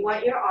 where do you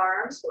want your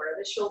arms? Where are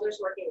the shoulders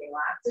working?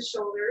 Relax the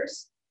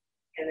shoulders.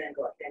 And then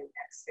go ahead and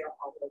exhale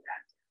all the way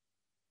back down.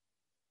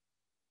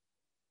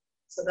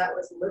 So that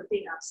was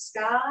lifting up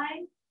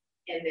sky.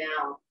 And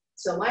now,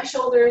 so my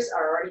shoulders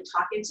are already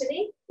talking to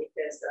me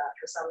because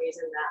for some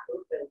reason that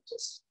movement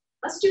just,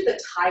 let's do the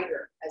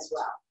tiger as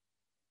well.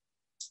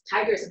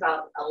 Tiger is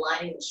about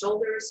aligning the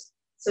shoulders.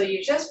 So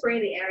you just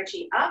bring the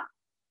energy up,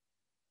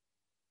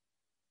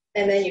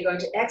 and then you're going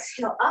to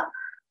exhale up,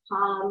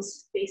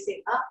 palms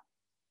facing up.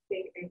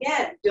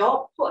 Again,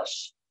 don't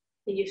push.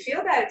 Can you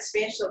feel that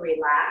expansion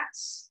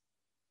relax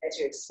as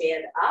you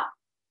expand up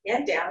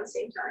and down at the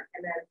same time,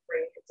 and then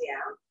bring it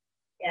down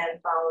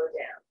and follow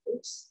down.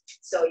 Oops.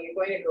 So you're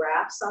going to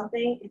grab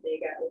something, and then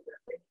you got to open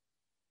up.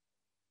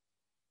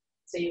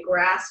 So you're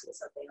grasping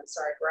something. I'm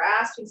sorry,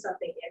 grasping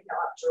something. Inhale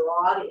up,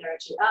 draw the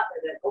energy up,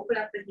 and then open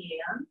up the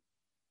hand,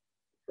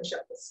 push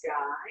up the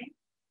sky,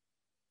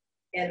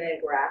 and then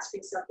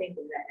grasping something,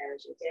 bring that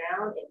energy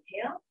down.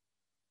 Inhale.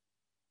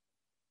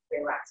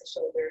 Relax the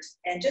shoulders,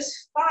 and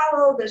just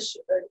follow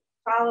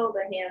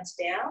the hands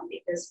down,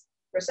 because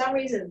for some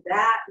reason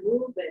that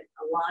movement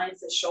aligns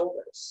the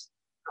shoulders,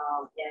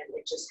 and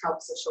it just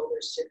helps the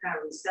shoulders to kind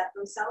of reset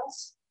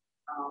themselves.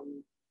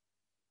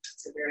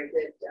 It's a very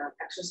good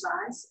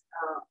exercise,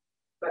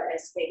 but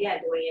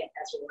again, doing it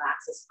as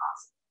relaxed as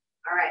possible.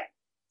 All right,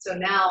 so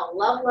now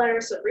love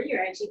letters. So bring your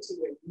energy to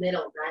your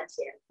middle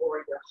dantian,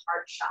 or your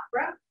heart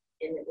chakra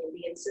in the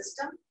Indian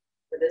system.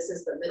 So this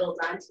is the middle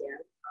dantian.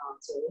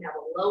 So we have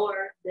a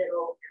lower,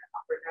 middle, and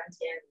upper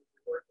dantian.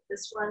 We work with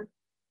this one,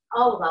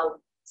 all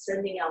about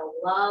sending out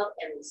love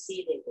and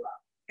receiving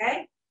love.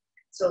 Okay?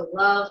 So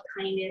love,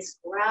 kindness,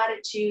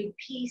 gratitude,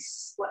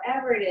 peace,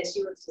 whatever it is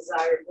you would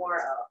desire more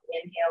of.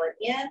 Inhale it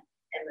in,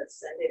 and let's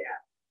send it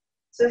out.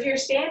 So if you're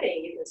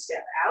standing, you can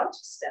step out,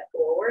 step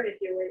forward if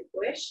you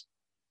wish.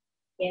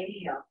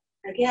 Inhale.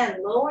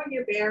 Again, lower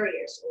your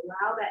barriers.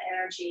 Allow that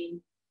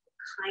energy,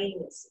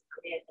 kindness to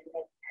come in, and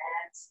then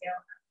exhale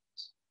out.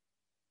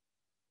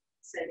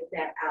 Sending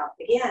that out.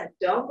 Again,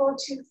 don't go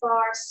too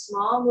far.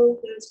 Small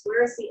movements.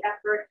 Where's the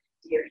effort?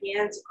 Do your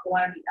hands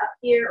want to be up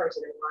here, or do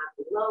they want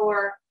to be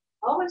lower?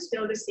 Always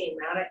notice the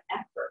amount of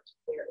effort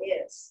there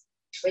is.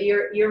 But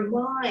your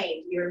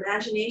mind, your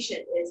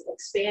imagination is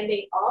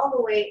expanding all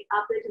the way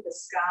up into the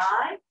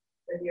sky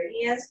with your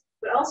hands,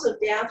 but also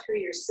down through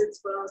your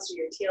sits bones,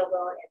 through your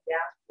tailbone, and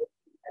down to your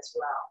feet as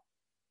well.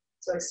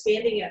 So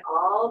expanding in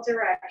all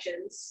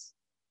directions.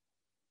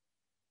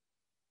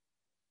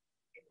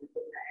 And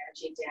bring that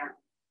energy down.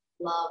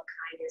 Love,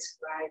 kindness,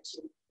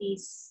 gratitude,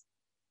 peace,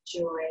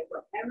 joy,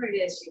 whatever it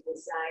is you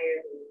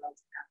desire, we love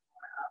to have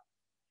more of.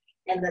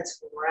 And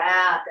let's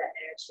grab that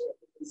energy that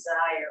we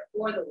desire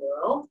for the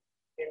world,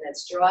 and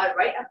let's draw it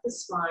right up the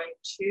spine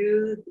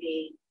to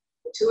the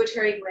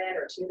pituitary gland,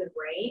 or to the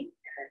brain,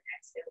 and then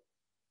exhale.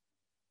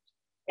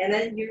 And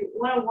then you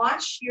want to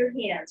watch your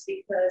hands,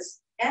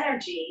 because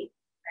energy,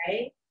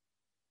 right?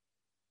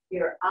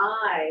 Your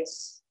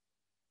eyes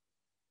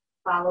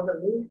follow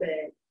the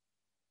movement,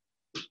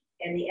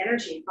 and the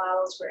energy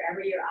follows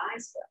wherever your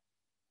eyes go.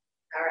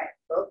 All right,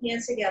 both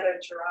hands together,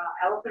 draw,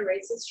 elephant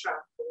raises trunk,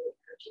 pull the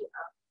energy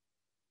up.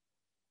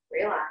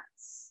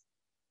 Relax.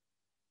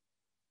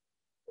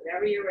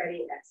 Whenever you're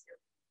ready, exhale.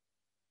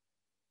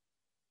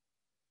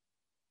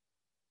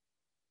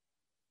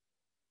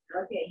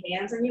 Okay,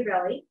 hands on your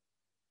belly.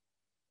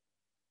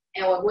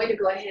 And we're going to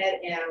go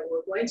ahead and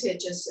we're going to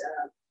just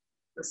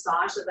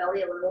massage the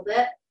belly a little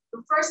bit.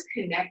 But first,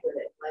 connect with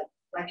it.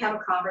 Like have a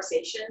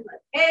conversation.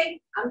 Like,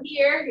 hey, I'm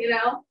here, you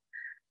know.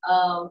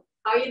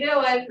 How you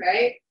doing,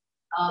 right?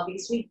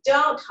 Because we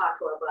don't talk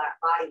to our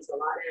bodies a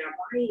lot, and our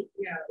body,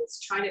 you know, is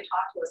trying to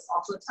talk to us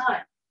all the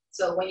time.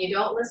 So when you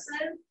don't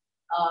listen,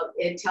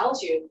 it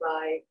tells you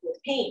with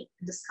pain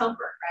and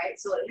discomfort, right?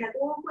 So it has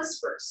little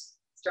whispers,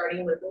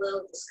 starting with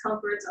little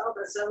discomforts. Oh,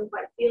 this doesn't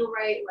quite feel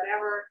right,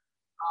 whatever,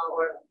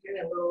 or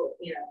a little,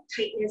 you know,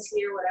 tightness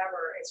here,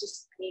 whatever. It's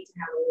just I need to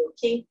have a little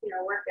kink, you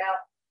know, worked out.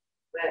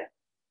 But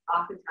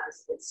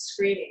oftentimes it's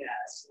screaming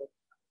at us with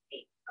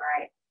pain. All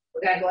right,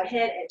 we're gonna go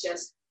ahead and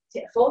just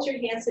fold your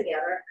hands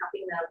together,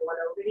 cupping them one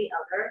over the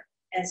other,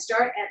 and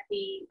start at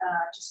the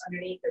just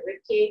underneath the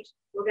rib cage.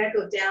 We're gonna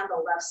go down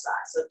the left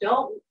side. So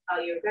don't,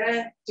 you're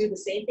gonna do the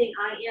same thing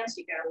I am.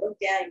 So you're gonna look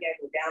down, you're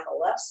gonna go down the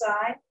left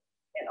side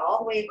and all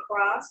the way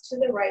across to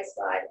the right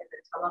side, and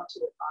then come up to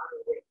the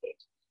bottom of the rib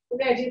cage. We're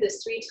gonna do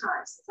this 3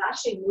 times. It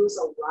actually moves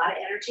a lot of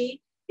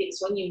energy,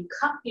 because when you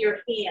cup your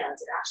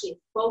hands, it actually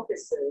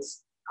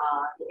focuses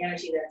the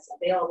energy that's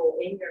available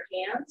in your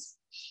hands.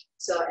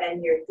 So,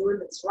 and you're doing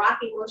this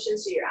rocking motion,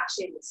 so you're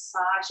actually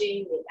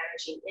massaging the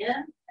energy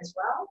in as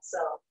well.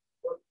 So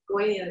we're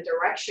going in the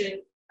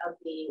direction of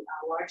the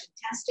large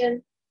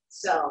intestine.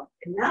 So,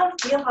 and now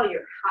feel how hot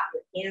your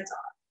hands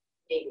are.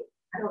 Maybe,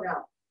 I don't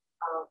know,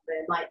 but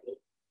it might be.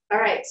 All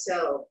right,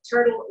 so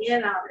turtle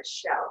in on the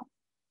shell.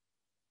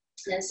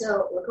 And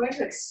so we're going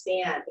to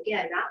expand,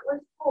 again, not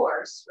with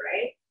force,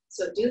 right?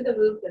 So do the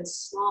movement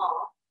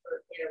small,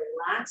 or in a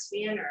relaxed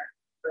manner,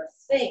 but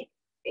think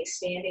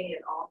expanding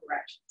in all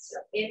directions. So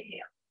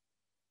inhale.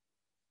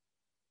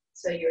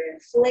 So you're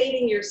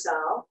inflating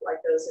yourself like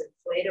those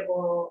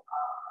inflatable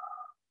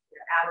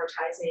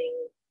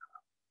advertising,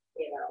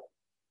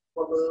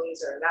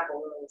 balloons, or not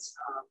balloons,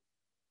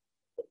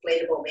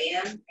 inflatable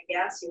man, I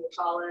guess you would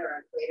call it,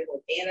 or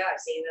inflatable panda. I've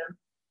seen them,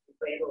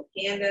 inflatable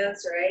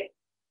pandas, right?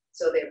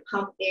 So they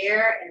pump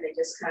air and they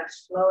just kind of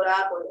float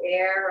up with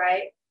air,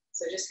 right?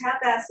 So just have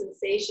that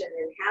sensation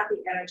and have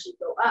the energy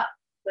go up,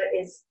 but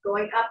it's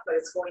going up, but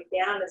it's going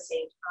down at the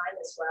same time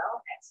as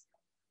well. Exhale.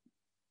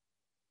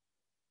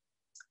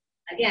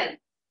 Again,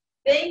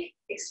 think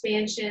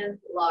expansion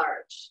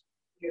large.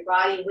 Your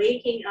body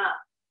waking up,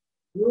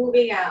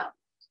 moving out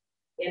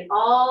in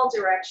all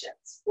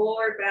directions,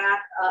 forward,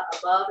 back, up,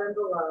 above, and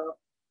below,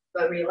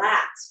 but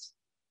relaxed,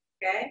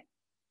 okay?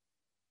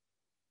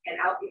 And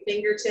out your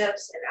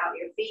fingertips and out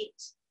your feet,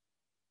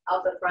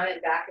 out the front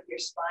and back of your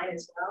spine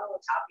as well, on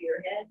top of your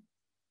head.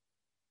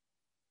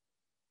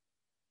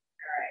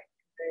 All right,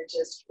 and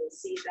just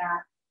receive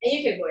that. And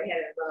you can go ahead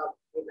and rub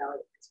your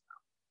belly as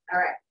well. All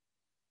right,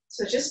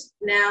 so just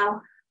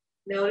now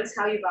notice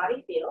how your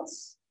body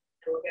feels.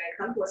 And we're gonna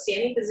come to a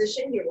standing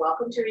position. You're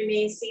welcome to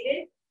remain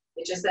seated.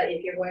 It's just that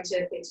if you're going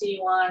to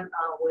continue on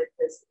with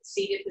this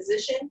seated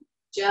position,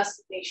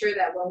 just make sure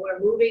that when we're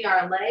moving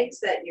our legs,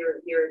 that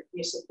you're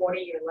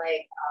supporting your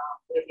leg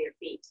with your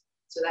feet,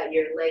 so that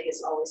your leg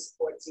is always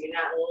supported, so you're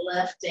not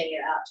lifting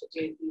it up to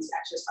do these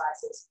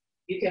exercises.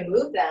 You can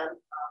move them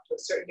to a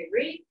certain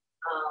degree,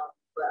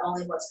 but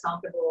only what's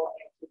comfortable,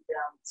 and keep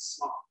them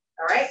small.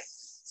 All right.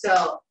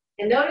 So,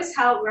 and notice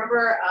how,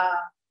 remember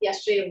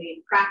yesterday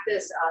we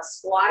practiced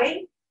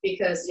squatting,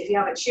 because if you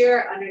have a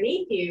chair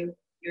underneath you,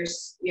 you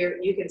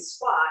can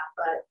squat,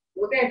 but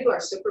we're going to do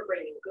our super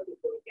breathing good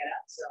before we get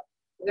up. So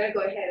we're going to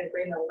go ahead and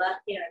bring the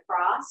left hand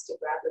across to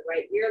grab the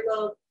right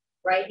earlobe,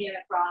 right hand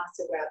across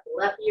to grab the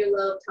left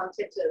earlobe, tongue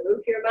tip to the roof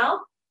of your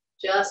mouth,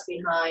 just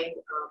behind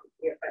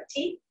your front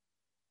teeth.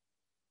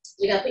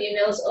 You're going to put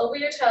your nose over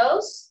your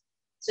toes.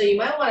 So you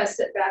might want to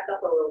sit back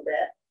up a little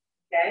bit,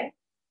 okay?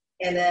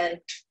 And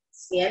then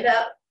stand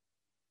up.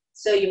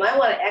 So you might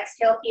want to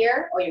exhale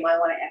here, or you might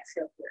want to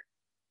exhale here,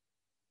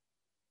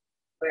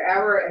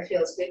 wherever it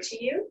feels good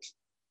to you.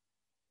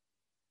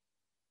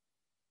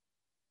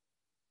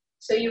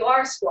 So you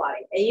are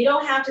squatting, and you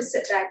don't have to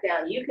sit back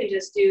down. You can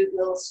just do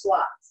little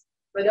squats.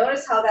 But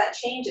notice how that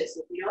changes.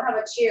 If you don't have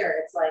a chair,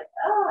 it's like,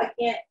 oh, I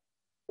can't.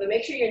 But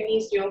make sure your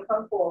knees don't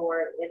come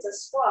forward. It's a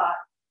squat,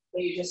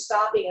 but you're just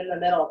stopping in the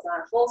middle. It's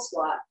not a full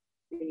squat.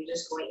 You're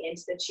just going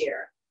into the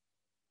chair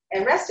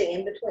and resting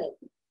in between.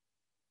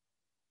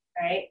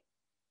 Right?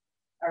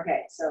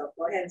 Okay, so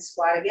go ahead and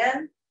squat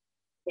again.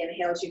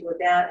 Inhale as you go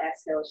down,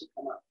 exhale as you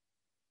come up.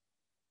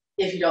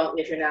 If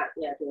you're not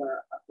doing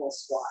a full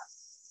squat.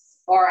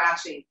 Or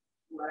actually,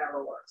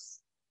 whatever works.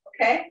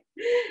 Okay?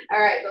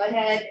 All right, go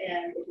ahead,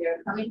 and if you're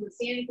coming to a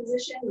standing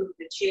position, move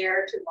the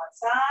chair to one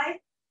side,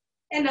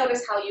 and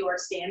notice how you are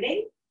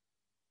standing.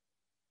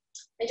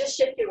 And just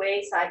shift your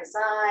weight side to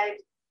side,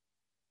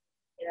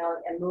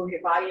 and move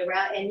your body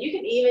around. And you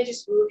can even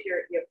just move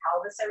your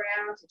pelvis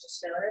around to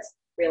just notice.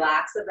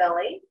 Relax the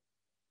belly,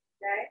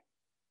 okay?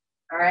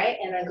 All right,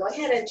 and then go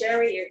ahead and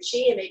generate your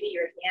chi, and maybe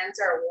your hands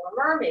are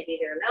warmer, maybe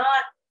they're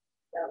not,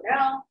 don't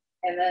know.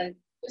 And then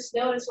just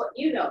notice what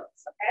you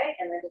notice, okay?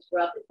 And then just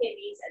rub the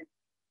kidneys, and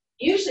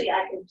usually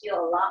I can feel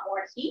a lot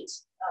more heat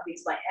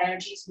because my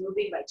energy is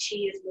moving, my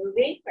chi is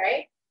moving,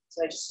 right?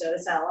 So I just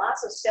notice that a lot.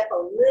 So step a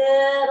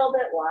little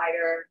bit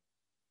wider.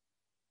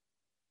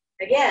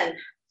 Again,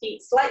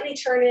 feet slightly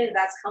turn in if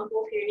that's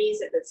comfortable for your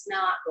knees. If it's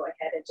not, go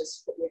ahead and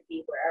just put your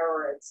feet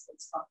wherever it's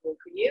comfortable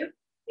for you.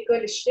 You're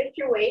going to shift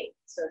your weight.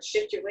 So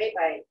shift your weight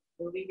by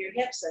moving your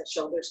hips and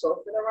shoulders go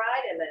for the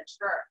ride, and then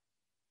turn,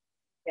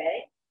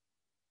 okay?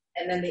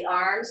 And then the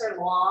arms are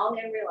long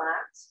and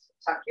relaxed.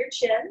 Tuck your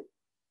chin.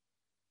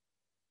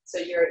 So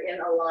you're in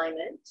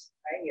alignment,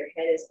 right? Your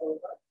head is over.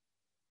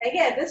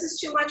 Again, this is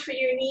too much for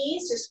your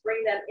knees. Just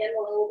bring them in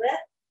a little bit.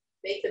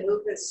 Make the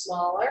movement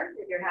smaller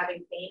if you're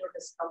having pain or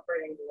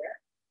discomfort anywhere.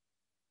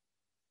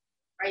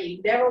 Right?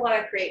 You never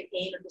want to create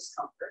pain or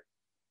discomfort.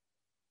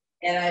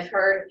 And I've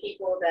heard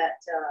people that,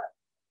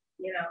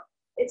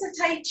 it's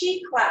a Tai Chi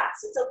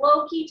class. It's a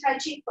low-key Tai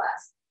Chi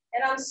class.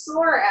 And I'm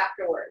sore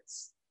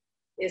afterwards.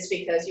 It's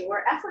because you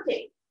were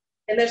efforting.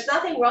 And there's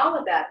nothing wrong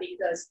with that,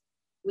 because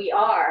we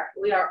are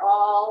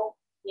all,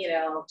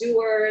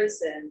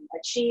 doers and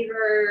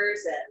achievers,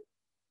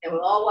 and we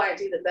all want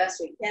to do the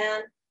best we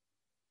can.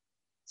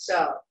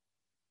 So,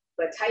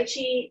 but Tai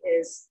Chi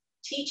is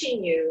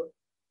teaching you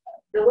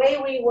the way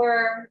we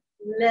were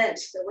meant,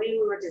 the way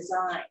we were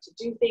designed to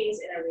do things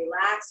in a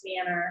relaxed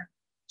manner,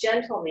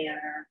 gentle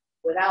manner,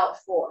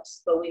 without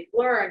force. But we've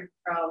learned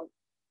from,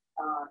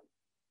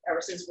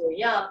 ever since we were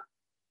young,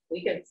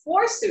 we can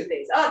force through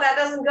things. Oh, that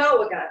doesn't go,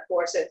 we're gonna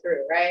force it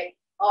through, right?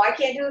 Oh, I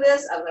can't do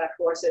this, I'm gonna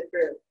force it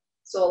through.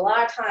 So a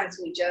lot of times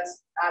we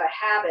just, out of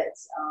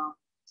habits,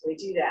 we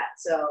do that.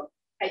 So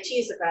Tai Chi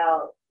is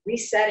about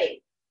resetting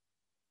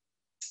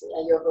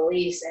your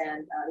beliefs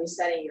and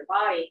resetting your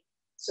body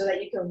so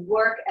that you can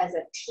work as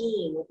a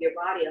team with your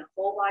body, a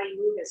whole body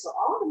movement. So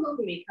all the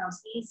movement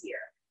becomes easier.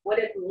 What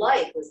if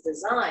life was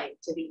designed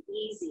to be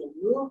easy, and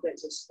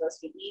movements are supposed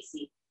to be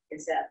easy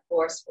instead of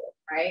forceful,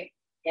 right?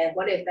 And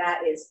what if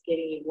that is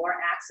giving you more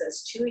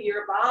access to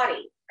your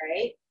body,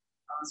 right?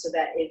 So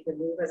that it can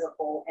move as a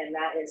whole, and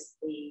that is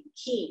the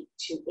key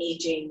to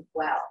aging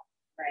well,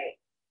 right?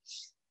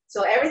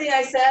 So everything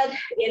I said,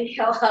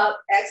 inhale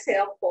up,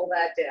 exhale, pull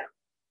that down.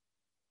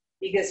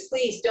 Because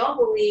please don't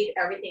believe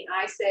everything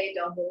I say,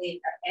 don't believe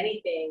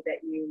anything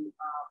that you,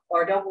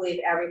 or don't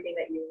believe everything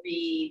that you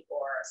read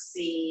or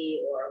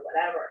see or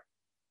whatever.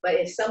 But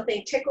if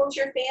something tickles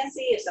your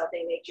fancy, if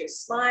something makes you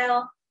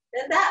smile,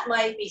 then that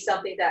might be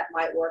something that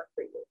might work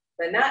for you.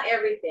 But not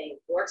everything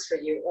works for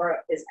you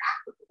or is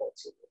applicable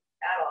to you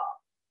at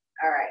all.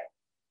 All right,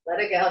 let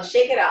it go,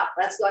 shake it up.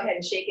 Let's go ahead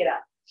and shake it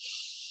up.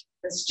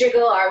 Let's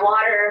jiggle our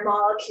water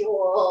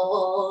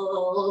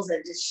molecules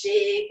and just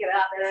shake it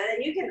up. And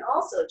then you can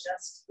also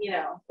just,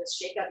 just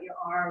shake up your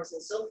arms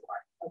and so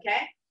forth,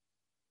 okay?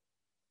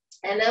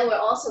 And then we're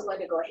also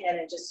going to go ahead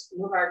and just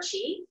move our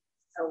chi.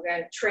 So we're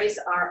going to trace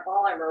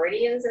all our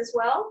meridians as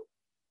well,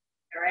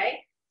 all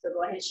right? So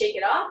go ahead and shake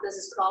it off. This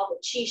is called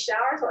the chi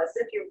shower. So as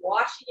if you're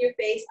washing your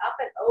face up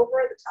and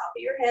over the top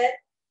of your head,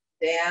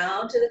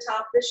 down to the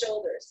top of the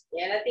shoulders,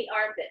 in at the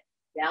armpit,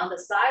 down the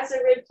sides of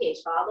the rib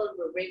cage, follow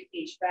the rib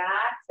cage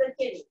back to the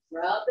kidneys,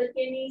 rub the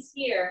kidneys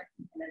here,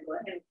 and then go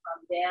ahead and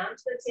come down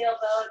to the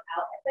tailbone,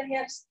 out at the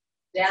hips,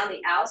 down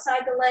the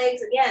outside the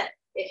legs. Again,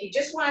 if you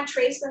just want to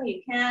trace them,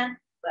 you can,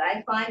 but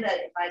I find that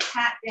if I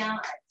pat down,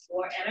 it's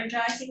more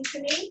energizing to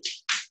me,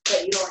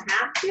 but you don't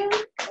have to,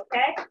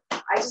 okay?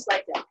 I just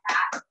like to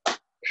pat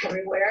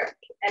everywhere,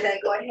 and then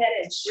go ahead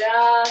and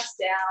just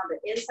down the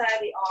inside of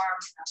the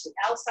arms, up the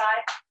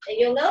outside, and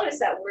you'll notice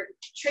that we're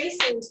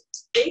tracing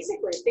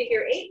basically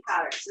figure 8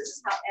 patterns. This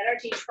is how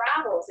energy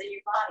travels in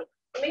your body.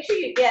 So make sure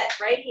you get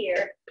right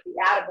here the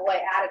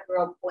attaboy,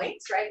 attagirl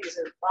points, right? There's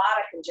a lot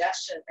of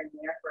congestion in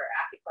there for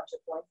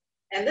acupuncture points.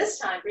 And this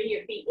time, bring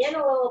your feet in a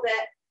little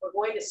bit. We're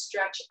going to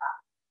stretch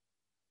up.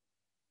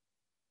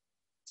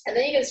 And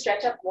then you can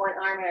stretch up one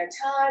arm at a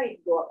time. You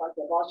can go up like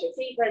the balls of your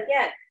feet. But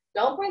again,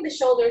 don't bring the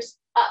shoulders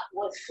up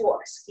with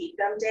force. Keep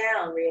them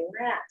down,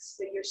 relax.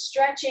 So you're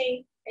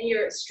stretching, and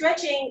you're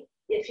stretching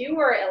if you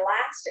were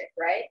elastic,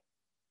 right?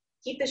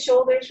 Keep the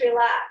shoulders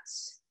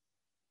relaxed.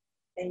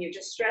 And you're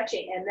just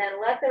stretching. And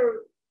then let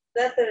the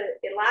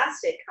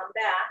elastic come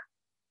back,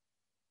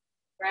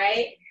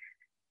 right?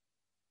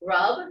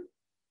 Rub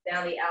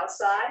down the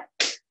outside.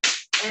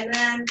 And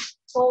then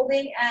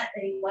folding at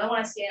you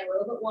want to stand a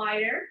little bit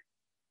wider.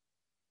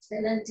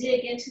 And then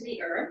dig into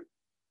the earth.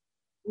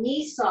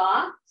 Knee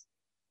soft.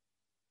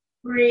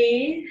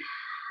 Breathe.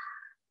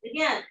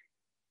 Again,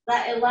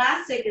 that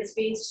elastic is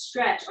being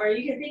stretched, or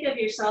you can think of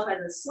yourself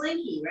as a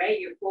slinky, right?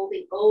 You're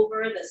folding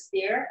over the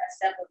stair, a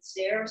step of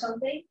stair or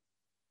something,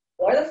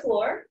 or the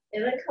floor,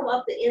 and then come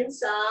up the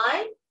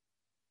inside,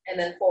 and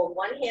then fold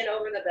one hand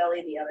over the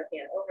belly, the other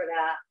hand over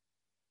that.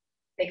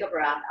 Take a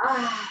breath.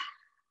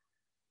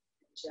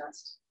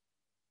 Just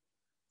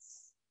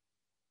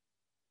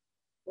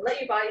let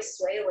your body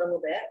sway a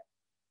little bit.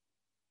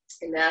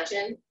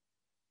 Imagine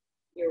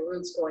your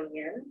roots going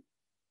in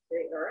to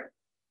the earth.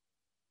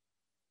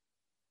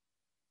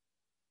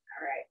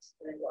 All right,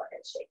 and then go ahead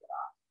and shake it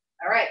off.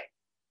 All right,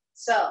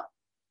 so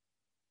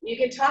you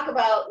can talk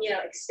about,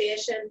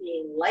 expansion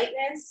being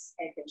lightness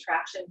and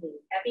contraction being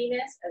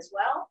heaviness as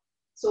well.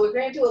 So we're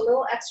going to do a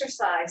little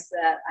exercise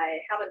that I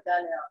haven't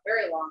done in a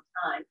very long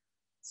time.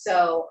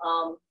 So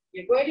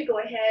you're going to go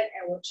ahead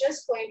and we're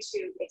just going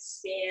to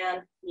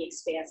expand the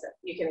expansive.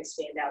 You can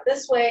expand out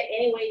this way,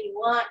 any way you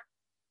want.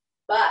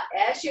 But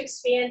as you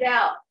expand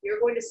out, you're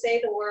going to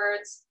say the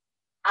words,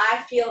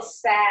 I feel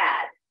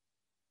sad.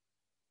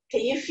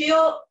 Can you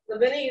feel, the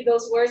minute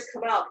those words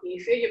come out, can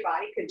you feel your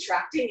body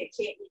contracting? It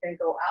can't even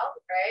go out,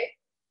 right?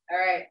 All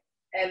right.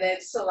 And then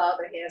just allow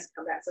the hands to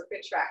come back. So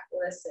contract,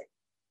 listen.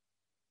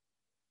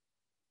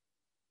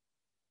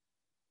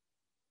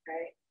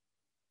 Right?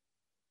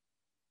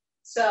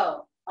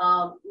 So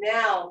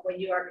now when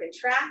you are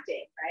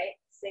contracting, right,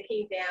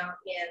 sinking down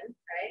in,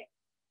 right,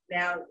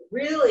 now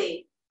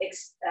really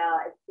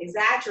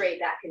exaggerate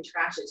that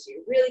contraction. So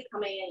you're really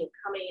coming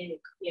in,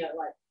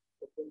 like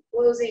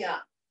closing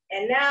up.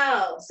 And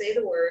now say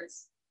the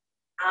words,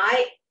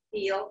 I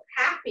feel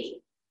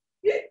happy.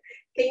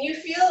 Can you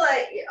feel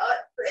like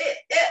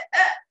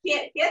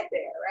can't get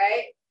there,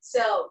 right?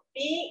 So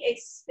being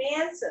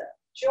expansive,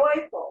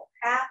 joyful,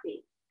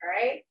 happy,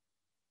 right?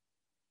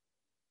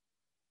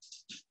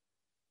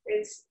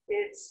 It's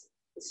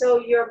so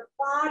your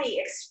body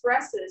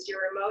expresses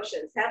your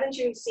emotions. Haven't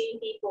you seen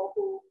people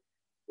who,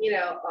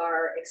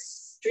 are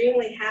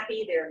extremely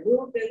happy? Their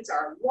movements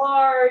are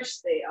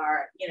large, they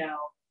are,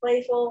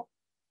 playful.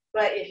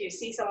 But if you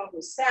see someone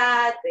who's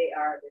sad,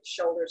 their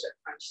shoulders are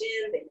crunched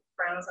in, they have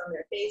frowns on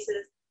their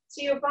faces.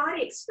 So your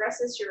body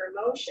expresses your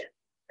emotion,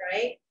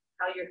 right?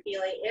 How you're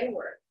feeling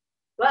inward.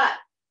 But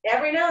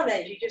every now and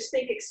then, you just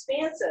think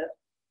expansive.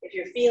 If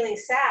you're feeling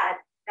sad,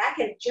 that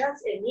can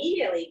just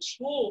immediately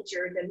change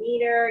your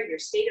demeanor, your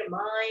state of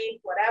mind,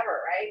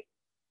 whatever, right?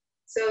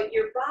 So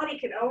your body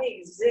can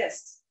only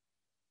exist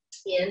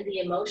in the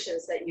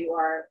emotions that you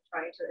are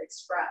trying to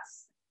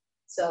express.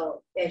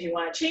 So if you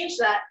want to change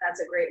that,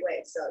 that's a great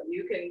way. So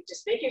you can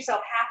just make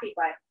yourself happy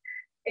by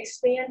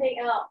expanding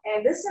out.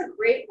 And this is a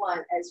great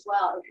one as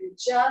well. If you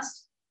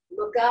just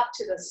look up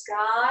to the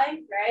sky,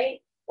 right?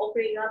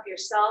 Opening up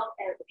yourself,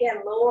 and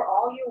again, lower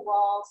all your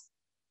walls.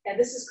 And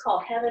this is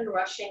called heaven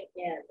rushing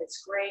in.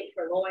 It's great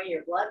for lowering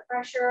your blood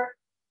pressure.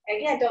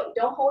 Again,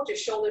 don't hold your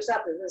shoulders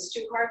up. If it's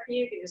too hard for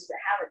you, you can just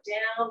have it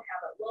down,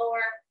 have it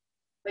lower.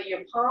 But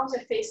your palms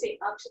are facing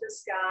up to the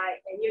sky,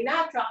 and you're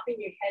not dropping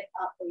your head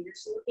up, but you're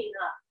just looking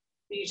up.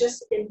 You're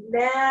just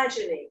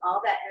imagining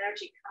all that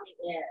energy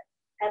coming in,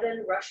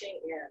 heaven rushing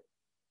in,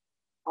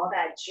 all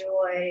that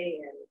joy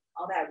and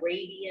all that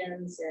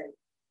radiance and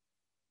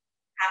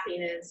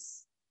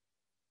happiness.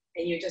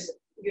 And you're just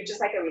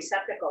like a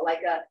receptacle,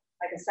 like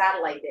a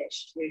satellite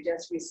dish. You're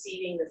just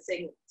receiving the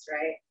signals,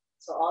 right?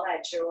 So all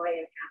that joy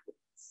and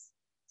happiness.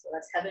 So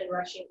that's heaven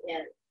rushing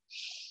in.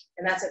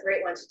 And that's a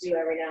great one to do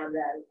every now and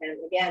then. And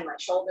again, my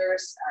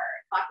shoulders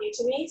are talking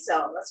to me.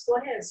 So let's go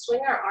ahead and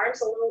swing our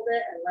arms a little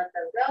bit and let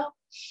them go.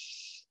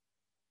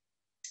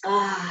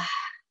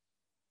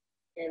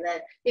 And then,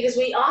 because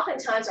we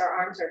oftentimes our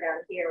arms are down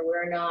here,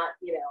 we're not,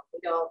 we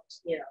don't,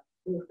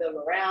 move them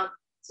around.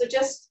 So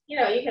just, you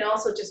can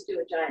also just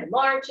do a giant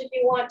march if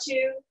you want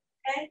to,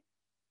 okay?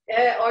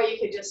 Or you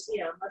could just,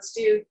 let's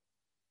do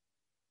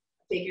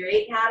a figure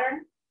 8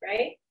 pattern,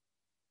 right?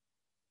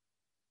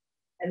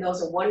 And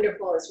those are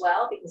wonderful as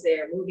well because they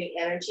are moving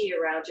energy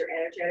around your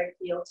energetic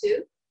field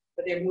too,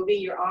 but they're moving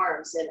your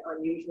arms in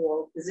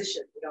unusual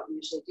positions. We don't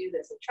usually do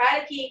this. And try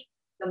to keep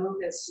the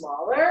movement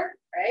smaller,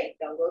 right?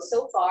 Don't go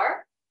so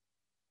far.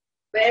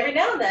 But every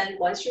now and then,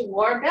 once you're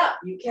warmed up,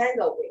 you can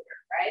go bigger,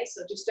 right?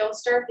 So just don't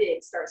start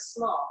big, start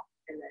small,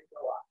 and then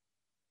go up.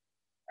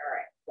 All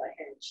right, go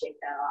ahead and shake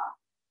that off.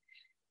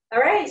 All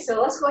right,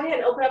 so let's go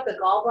ahead and open up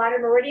the gallbladder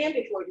meridian.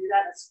 Before we do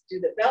that, let's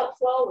do the belt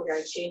flow. We're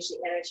going to change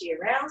the energy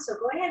around. So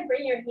go ahead and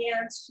bring your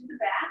hands to the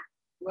back,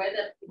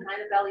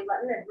 behind the belly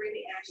button, and bring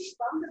the energy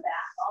from the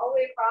back all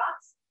the way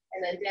across,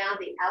 and then down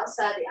the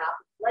outside, the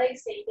opposite leg.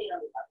 Same thing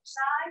on the other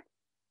side.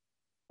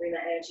 Bring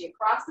that energy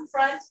across the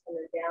front, and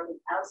then down the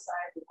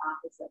outside, the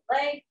opposite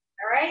leg.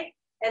 All right,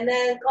 and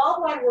then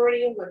gallbladder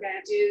meridian, we're going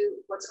to do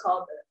what's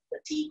called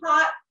the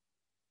teapot.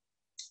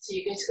 So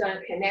you're just going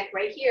to connect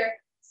right here.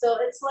 So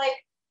it's like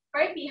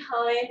right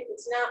behind,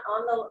 it's not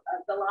on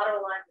the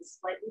lateral line, it's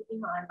slightly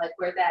behind, like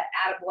where that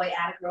attaboy,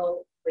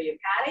 attagirl, where you're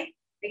patting.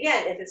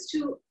 Again, if it's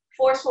too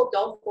forceful,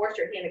 don't force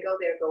your hand to go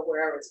there, go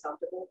wherever it's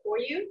comfortable for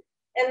you.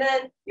 And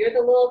then you're the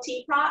little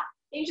teapot,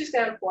 and you're just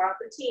gonna pour out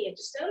the tea. And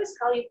just notice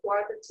how you pour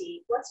out the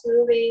tea, what's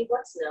moving,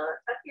 what's not.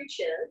 Tuck your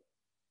chin.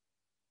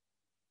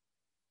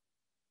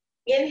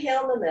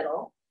 Inhale in the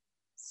middle,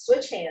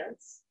 switch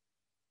hands,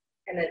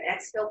 and then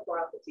exhale, pour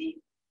out the tea.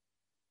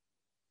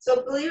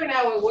 So believe it or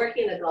not, we're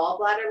working the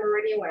gallbladder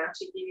meridian. We're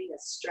actually giving a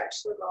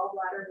stretch to the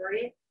gallbladder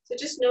meridian. So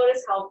just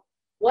notice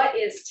what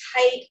is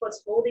tight,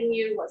 what's holding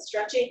you, what's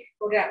stretching.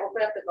 We're gonna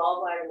open up the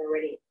gallbladder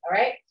meridian, all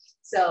right?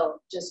 So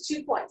just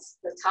 2 points.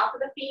 The top of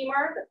the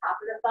femur, the top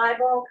of the thigh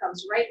bone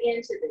comes right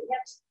into the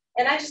hips.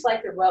 And I just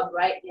like to rub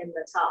right in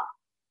the top,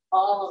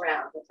 all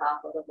around the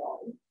top of the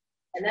bone.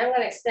 And then I'm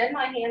gonna extend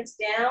my hands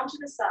down to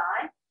the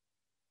side.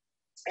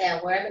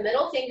 And where the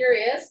middle finger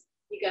is,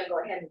 you're gonna go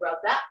ahead and rub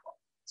that one.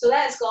 So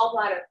that is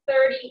gallbladder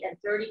 30 and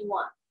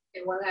 31.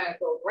 And we're gonna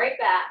go right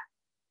back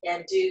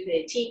and do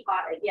the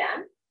teapot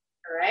again,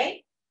 all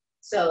right?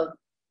 So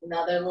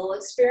another little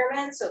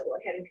experiment, so go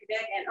ahead and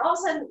connect. And all of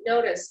a sudden,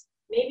 notice,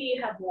 maybe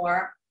you have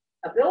more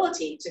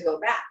ability to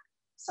go back.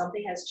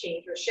 Something has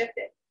changed or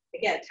shifted.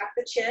 Again, tuck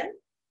the chin,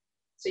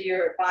 so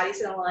your body's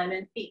in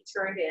alignment, feet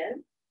turned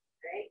in,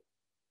 right?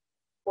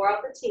 Pour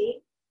out the tea,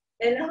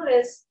 and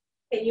notice,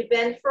 can you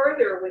bend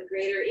further with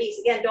greater ease?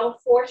 Again,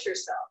 don't force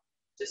yourself.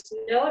 Just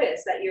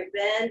notice that your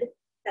bend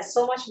has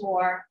so much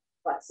more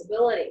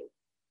flexibility,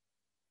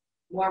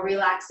 more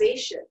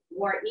relaxation,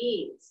 more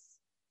ease,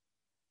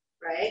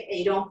 right? And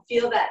you don't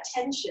feel that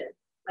tension.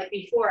 Like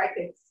before, I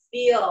could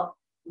feel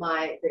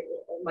my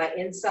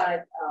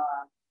inside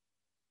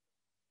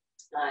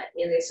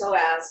in the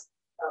psoas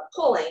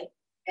pulling,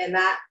 and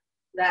that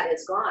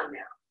is gone now,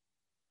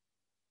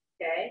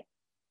 okay?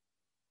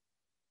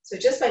 So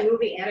just by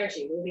moving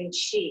energy, moving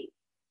chi,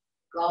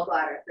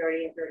 gallbladder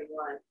 30 and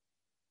 31,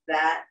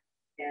 that,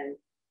 and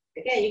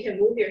again, you can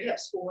move your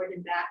hips forward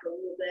and back a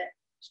little bit.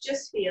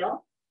 Just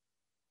feel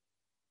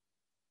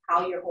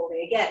how you're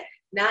holding. Again,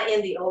 not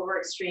in the over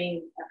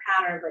extreme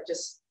pattern, but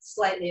just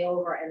slightly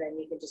over, and then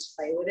you can just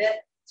play with it.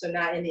 So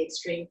not in the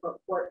extreme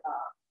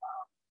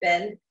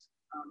bend,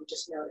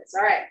 just notice.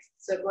 All right,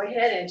 so go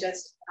ahead and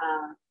just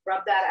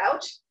rub that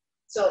out.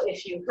 So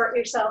if you hurt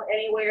yourself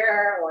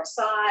anywhere or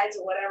sides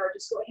or whatever,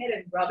 just go ahead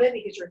and rub it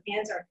because your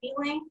hands are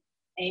healing.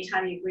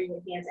 Anytime you bring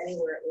your hands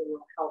anywhere, it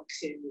will help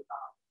to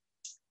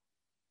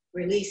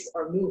release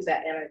or move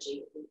that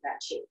energy, move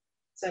that chi.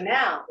 So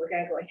now we're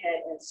going to go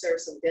ahead and serve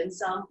some dim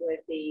sum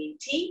with the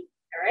tea.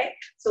 All right.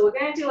 So we're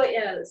going to do it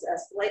in a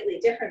slightly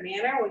different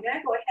manner. We're going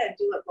to go ahead and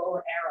do a bow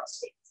and arrow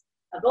stance.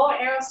 A bow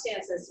and arrow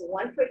stance is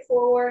 1 foot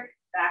forward,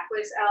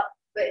 backwards out.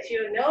 But if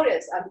you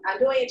notice, I'm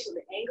doing it to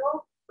the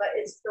angle, but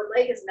the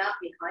leg is not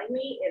behind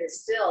me. It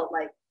is still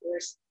like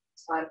there's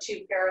on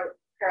 2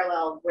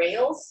 parallel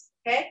rails.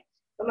 Okay.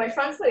 But my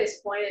front foot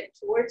is pointed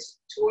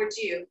towards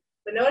you.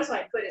 But notice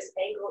my foot is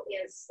angled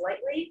in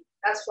slightly.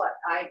 That's what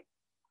I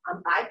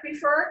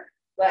prefer.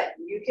 but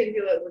you can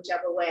do it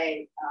whichever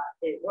way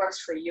it works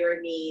for your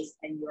knees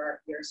and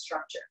your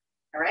structure,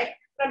 all right?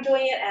 But I'm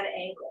doing it at an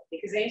angle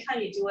because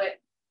anytime you do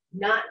it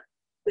not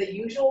the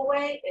usual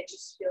way, it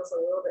just feels a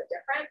little bit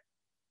different,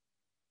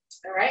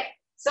 all right?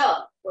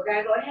 So we're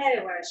gonna go ahead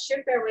and we're gonna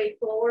shift our weight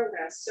forward. We're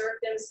gonna serve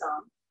them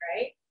some,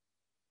 right?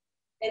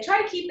 And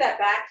try to keep that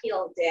back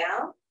heel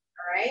down,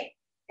 all right?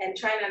 And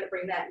try not to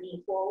bring that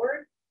knee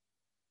forward.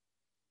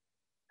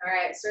 All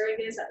right, serving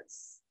this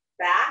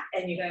back,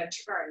 and you're gonna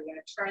turn. You're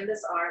gonna turn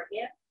this arm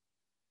in,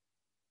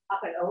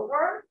 up and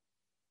over.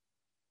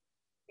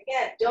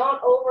 Again,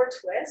 don't over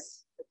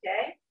twist,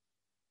 okay?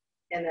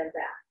 And then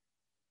back.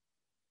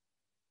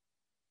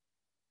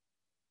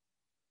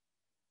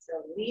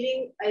 So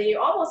leading, and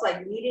you're almost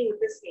like leading with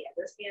this hand.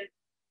 This hand,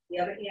 the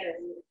other hand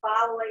is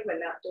following, but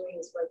not doing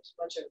as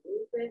much of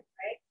movement,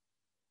 right?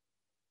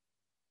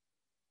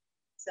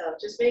 So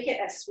just make it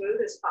as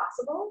smooth as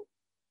possible.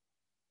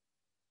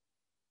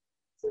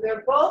 So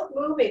they're both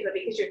moving, but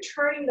because you're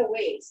turning the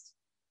waist,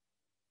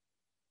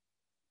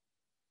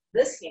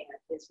 this hand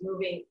is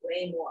moving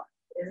way more.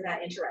 Isn't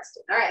that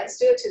interesting? All right, let's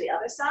do it to the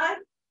other side.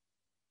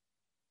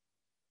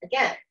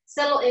 Again,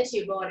 settle into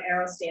your bow and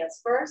arrow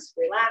stance first.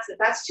 Relax. If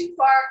that's too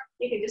far,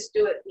 you can just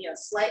do it,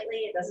 slightly.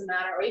 It doesn't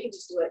matter. Or you can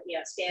just do it,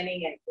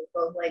 standing and with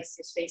both legs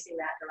just facing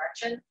that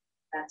direction.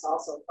 That's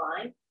also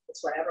fine.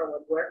 It's whatever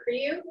would work for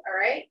you. All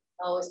right.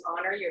 Always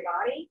honor your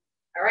body.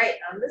 All right.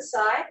 On this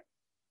side,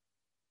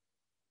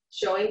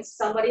 showing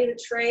somebody the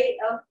tray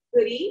of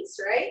goodies,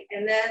 right?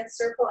 And then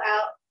circle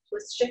out,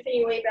 twist, shifting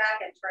your way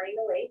back and turning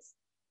the waist.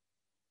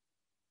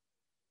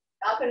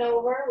 Up and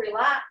over,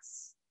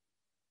 relax.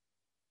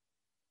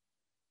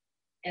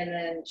 And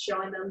then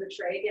showing them the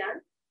tray again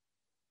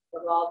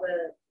with all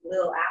the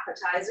little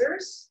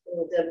appetizers,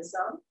 little dim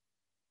sum.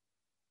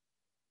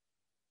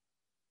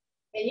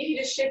 And you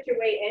can just shift your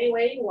weight any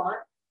way you want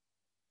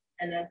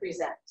and then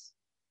present.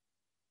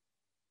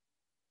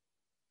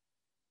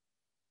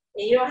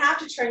 And you don't have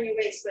to turn your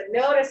waist, but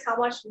notice how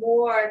much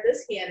more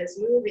this hand is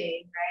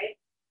moving, right,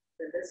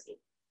 than this hand.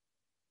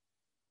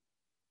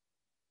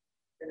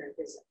 And then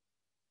present.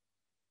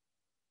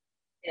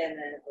 And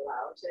then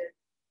allow it to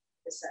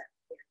descend.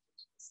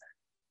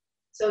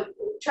 So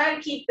try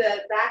to keep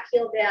the back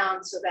heel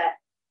down so that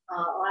a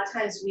lot of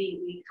times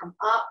we come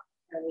up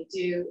and we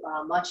do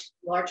much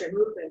larger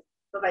movement.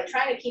 But by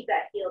trying to keep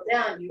that heel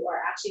down, you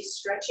are actually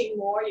stretching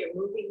more, you're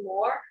moving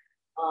more.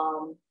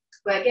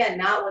 But again,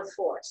 not with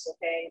force,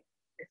 okay?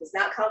 If it's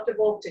not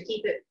comfortable to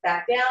keep it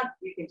back down,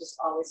 you can just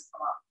always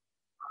come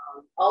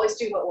up. Always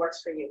do what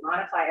works for you.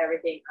 Modify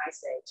everything I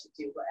say to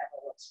do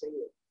whatever works for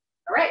you.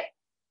 All right.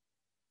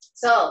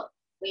 So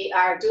we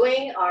are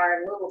doing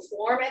our little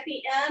form at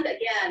the end.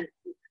 Again,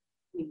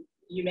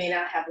 you may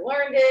not have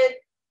learned it,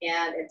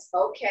 and it's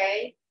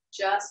okay.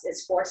 Just,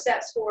 it's 4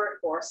 steps forward,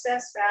 4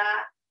 steps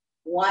back.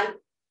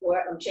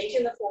 I'm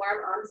changing the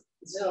form on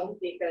Zoom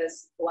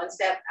because 1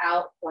 step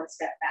out, 1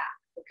 step back,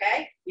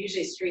 okay?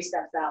 Usually it's 3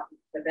 steps out,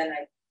 but then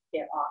I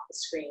get off the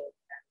screen.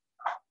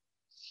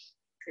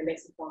 It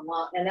makes the form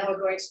long. And then we're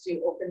going to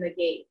do open the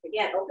gate.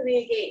 Again, opening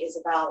the gate is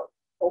about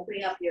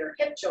opening up your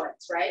hip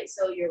joints, right?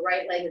 So your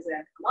right leg is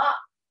gonna come up,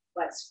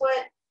 flex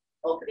foot,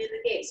 opening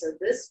the gate. So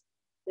this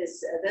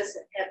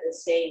hip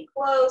is staying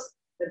closed,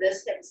 but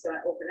this hip is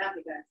gonna open up.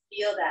 You're gonna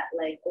feel that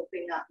leg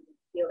opening up. You can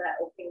feel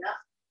that opening up,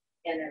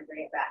 and then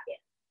bring it back in.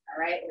 All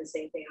right, and the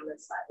same thing on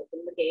this side.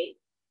 Open the gate,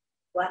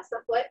 flex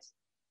the foot,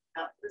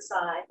 out to the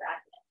side,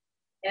 back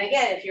in. And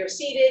again, if you're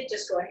seated,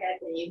 just go ahead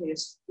and you can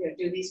just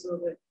do these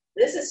movements.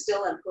 This is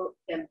still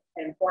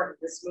important,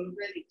 this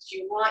movement, because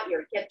you want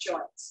your hip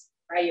joints,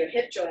 right? Your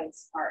hip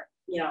joints are,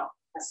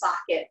 a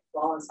socket,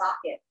 ball and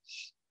socket.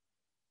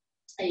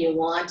 And you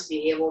want to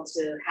be able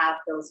to have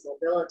those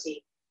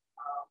mobility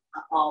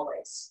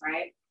always,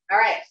 right? All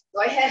right,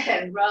 go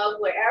ahead and rub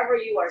wherever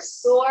you are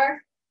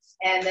sore.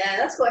 And then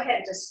let's go ahead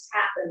and just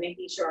tap and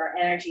making sure our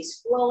energy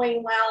is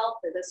flowing well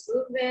for this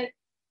movement.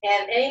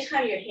 And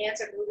anytime your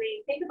hands are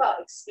moving, think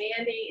about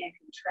expanding and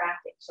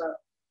contracting. So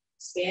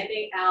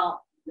expanding out,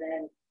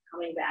 then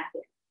coming back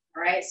in.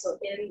 All right, so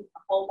in a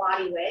whole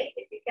body way,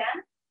 if you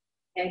can.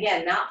 And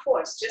again, not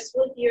force, just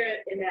with your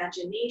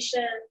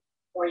imagination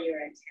or your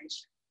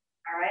intention.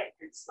 All right,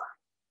 it's fine.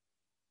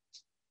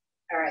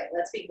 All right,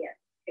 let's begin.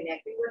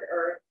 Connecting with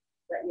earth,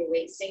 let your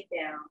weight sink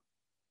down.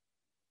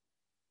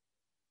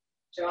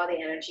 Draw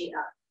the energy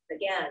up.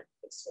 Again,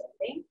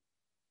 expanding,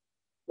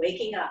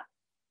 waking up,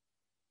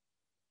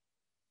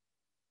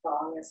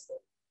 falling asleep.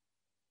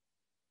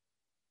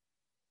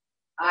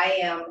 I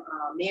am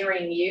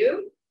mirroring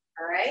you,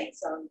 all right?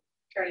 So I'm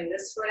turning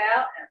this foot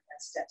out and then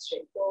step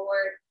straight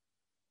forward,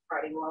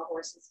 parting while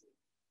horses meet.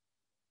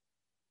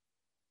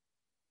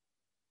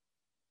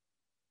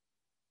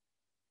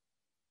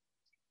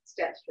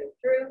 Step straight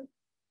through,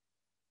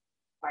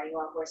 parting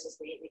while horses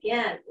meet.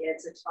 Again,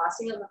 it's a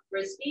tossing of a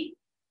frisbee,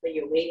 but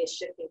your weight is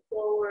shifting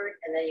forward,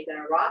 and then you're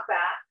gonna rock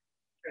back,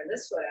 turn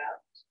this foot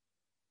out,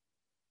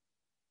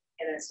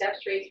 and then step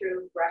straight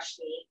through, brush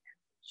knee, and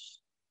push.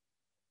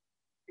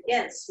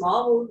 Again,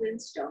 small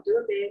movements, don't do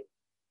it big.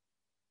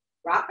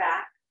 Rock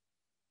back,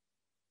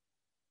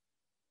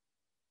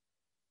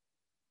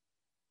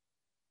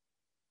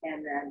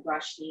 And then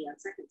brush knee on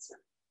second side.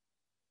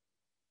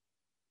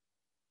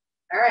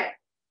 All right.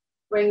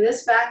 Bring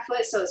this back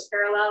foot so it's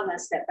parallel. I'm going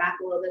to step back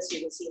a little bit so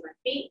you can see my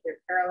feet. They're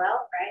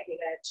parallel, right? You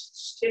got to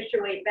shift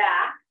your way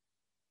back.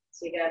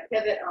 So you got to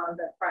pivot on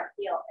the front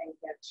heel and you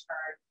got to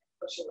turn and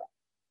push away.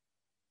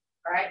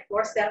 All right,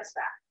 4 steps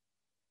back.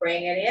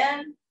 Bring it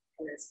in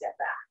and then step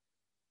back.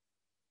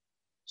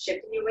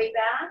 Shifting your way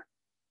back.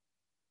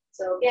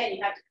 So again,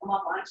 you have to come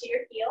up onto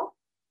your heel.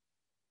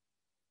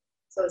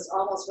 So it's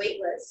almost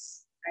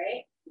weightless,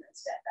 right? And then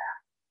step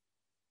back.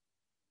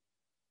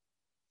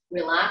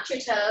 Relax your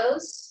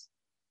toes.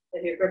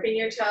 If you're gripping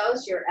your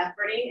toes, you're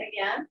efforting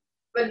again.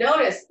 But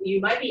notice,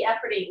 you might be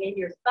efforting in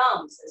your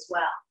thumbs as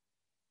well.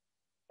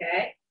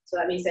 Okay? So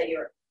that means that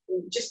you're,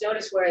 just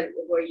notice where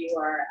you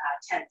are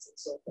tense and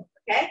so forth.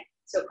 Okay?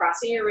 So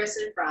crossing your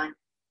wrists in front,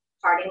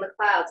 parting the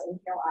clouds,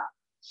 inhale up.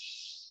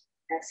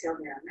 Exhale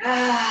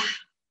down.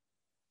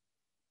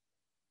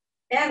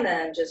 And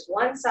then just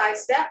one side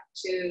step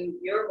to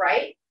your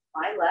right,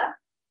 my left,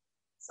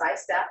 side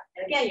step.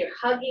 And again, you're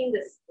hugging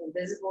this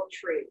invisible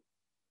tree.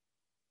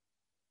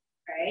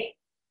 Right?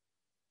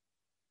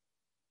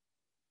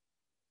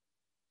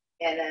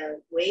 And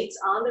then weights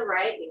on the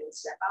right, you can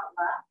step out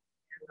left.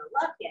 And the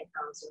left hand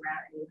comes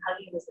around and you're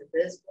hugging this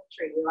invisible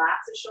tree.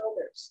 Relax the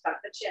shoulders,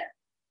 tuck the chin.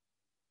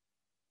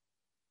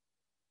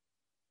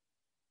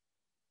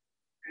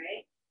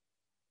 Right?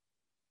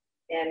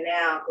 And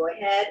now go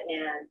ahead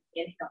and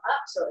inhale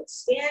up. So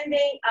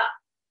expanding up,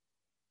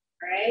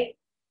 right?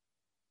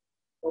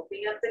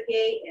 Opening up the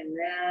gate and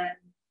then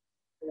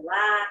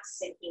relax,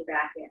 sinking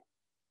back in.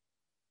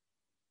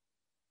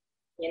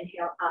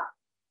 Inhale up.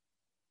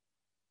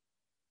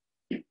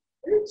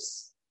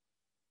 Oops.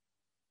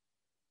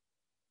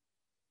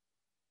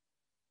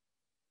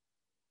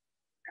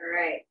 All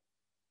right.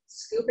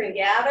 Scoop and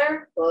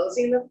gather,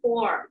 closing the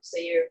form. So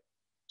you're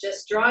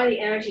just drawing the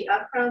energy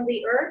up from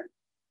the earth.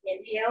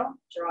 Inhale,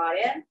 draw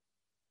it in,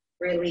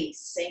 release,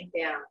 sink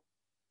down.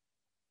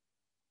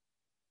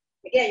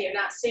 Again, you're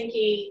not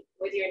sinking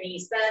with your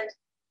knees bent.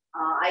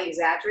 I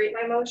exaggerate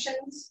my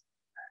motions.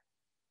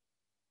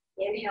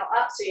 Inhale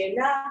up, so you're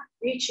not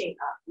reaching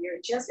up.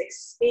 You're just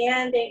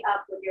expanding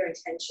up with your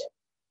intention.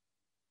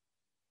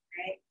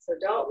 Right? So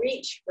don't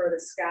reach for the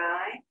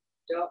sky.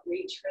 Don't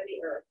reach for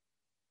the earth.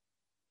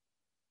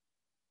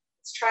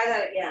 Let's try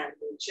that again.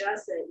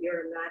 Just at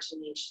your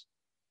imagination.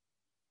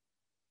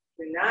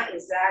 You're not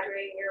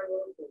exaggerating your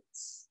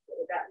movements. What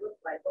would that look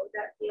like? What would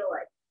that feel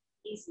like?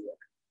 Easier,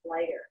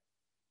 lighter.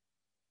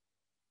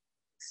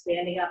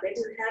 Expanding up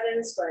into the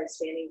heavens, but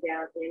expanding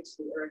down into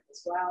the earth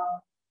as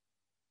well.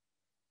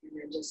 And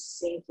then just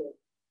sinking.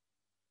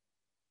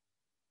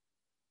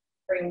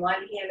 Bring one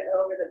hand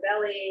over the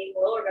belly,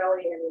 lower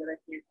belly, and the other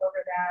hand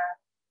over that.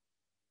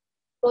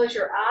 Close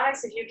your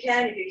eyes if you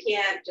can. If you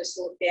can't, just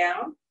look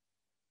down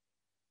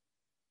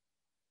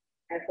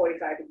at a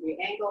 45-degree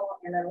angle,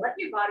 and then let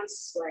your body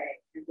sway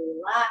and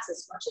relax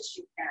as much as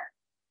you can.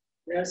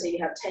 Notice that you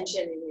have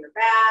tension in your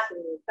back, in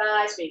your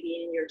thighs,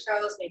 maybe in your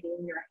toes, maybe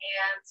in your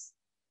hands,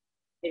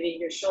 maybe in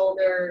your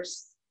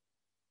shoulders,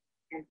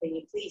 and can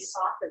you please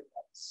soften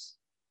those?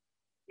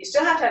 You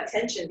still have to have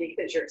tension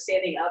because you're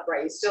standing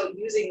upright. You're still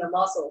using the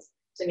muscles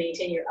to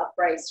maintain your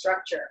upright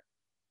structure.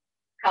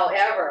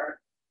 However,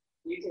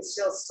 you can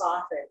still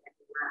soften and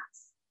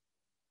relax,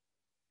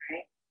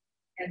 right?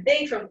 And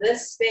think from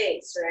this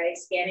space, right?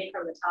 Scanning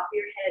from the top of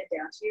your head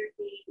down to your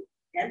feet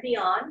and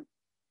beyond,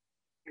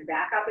 and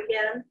back up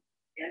again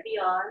and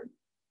beyond.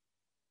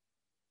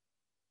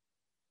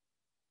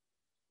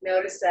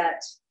 Notice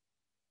that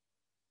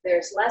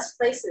there's less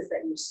places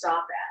that you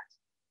stop at,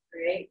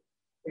 right?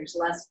 There's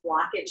less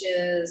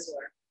blockages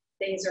or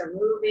things are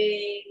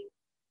moving,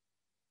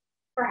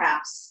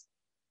 perhaps.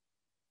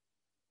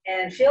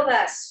 And feel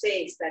that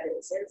space that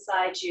is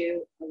inside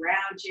you,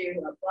 around you,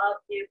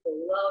 above you,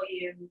 below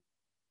you,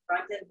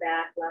 front and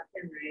back, left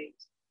and right,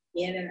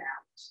 in and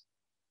out.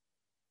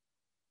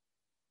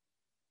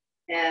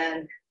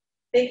 And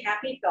think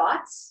happy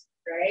thoughts,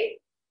 right?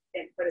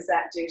 And what does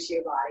that do to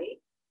your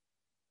body?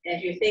 And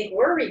if you think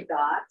worried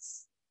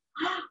thoughts,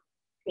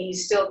 can you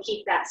still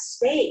keep that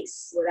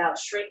space without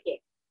shrinking?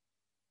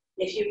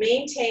 If you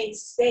maintain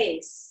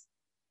space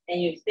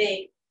and you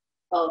think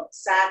of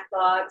sad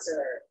thoughts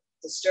or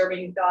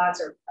disturbing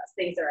thoughts or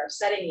things that are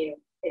upsetting you,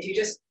 if you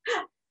just,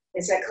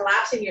 instead of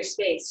collapsing your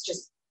space,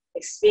 just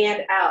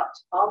expand out.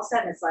 All of a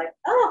sudden it's like,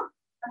 oh,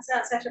 that's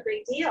not such a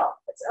big deal.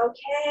 It's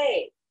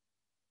okay.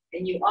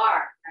 And you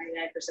are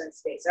 99%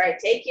 space. All right,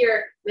 take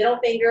your middle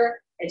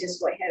finger and just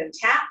go ahead and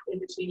tap in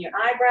between your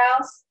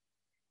eyebrows.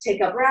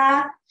 Take a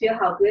breath, feel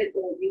how good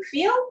you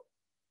feel.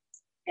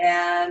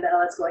 And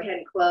let's go ahead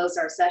and close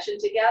our session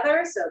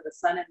together. So the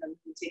sun and the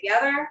moon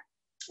together,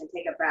 and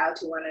take a bow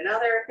to one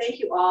another. Thank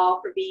you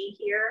all for being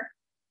here.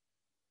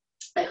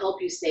 I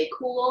hope you stay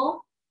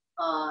cool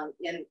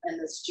in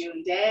this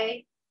June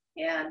day.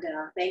 And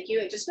thank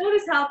you. And just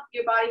notice how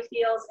your body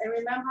feels. And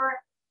remember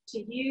to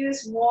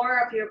use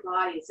more of your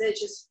body. Instead of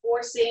just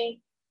forcing,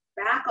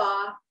 back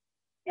off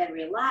and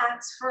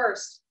relax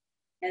first.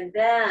 And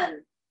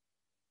then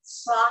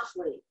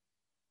softly,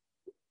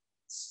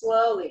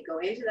 slowly go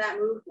into that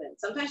movement.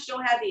 Sometimes you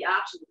don't have the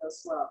option to go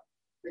slow,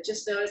 but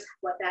just notice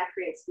what that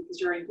creates, because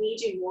you're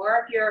engaging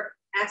more of your,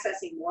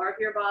 accessing more of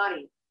your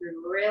body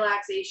through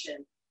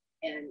relaxation,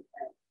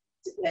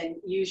 and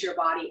use your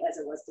body as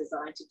it was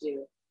designed to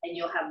do. And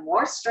you'll have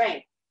more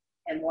strength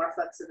and more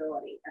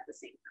flexibility at the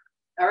same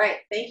time. All right,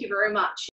 thank you very much.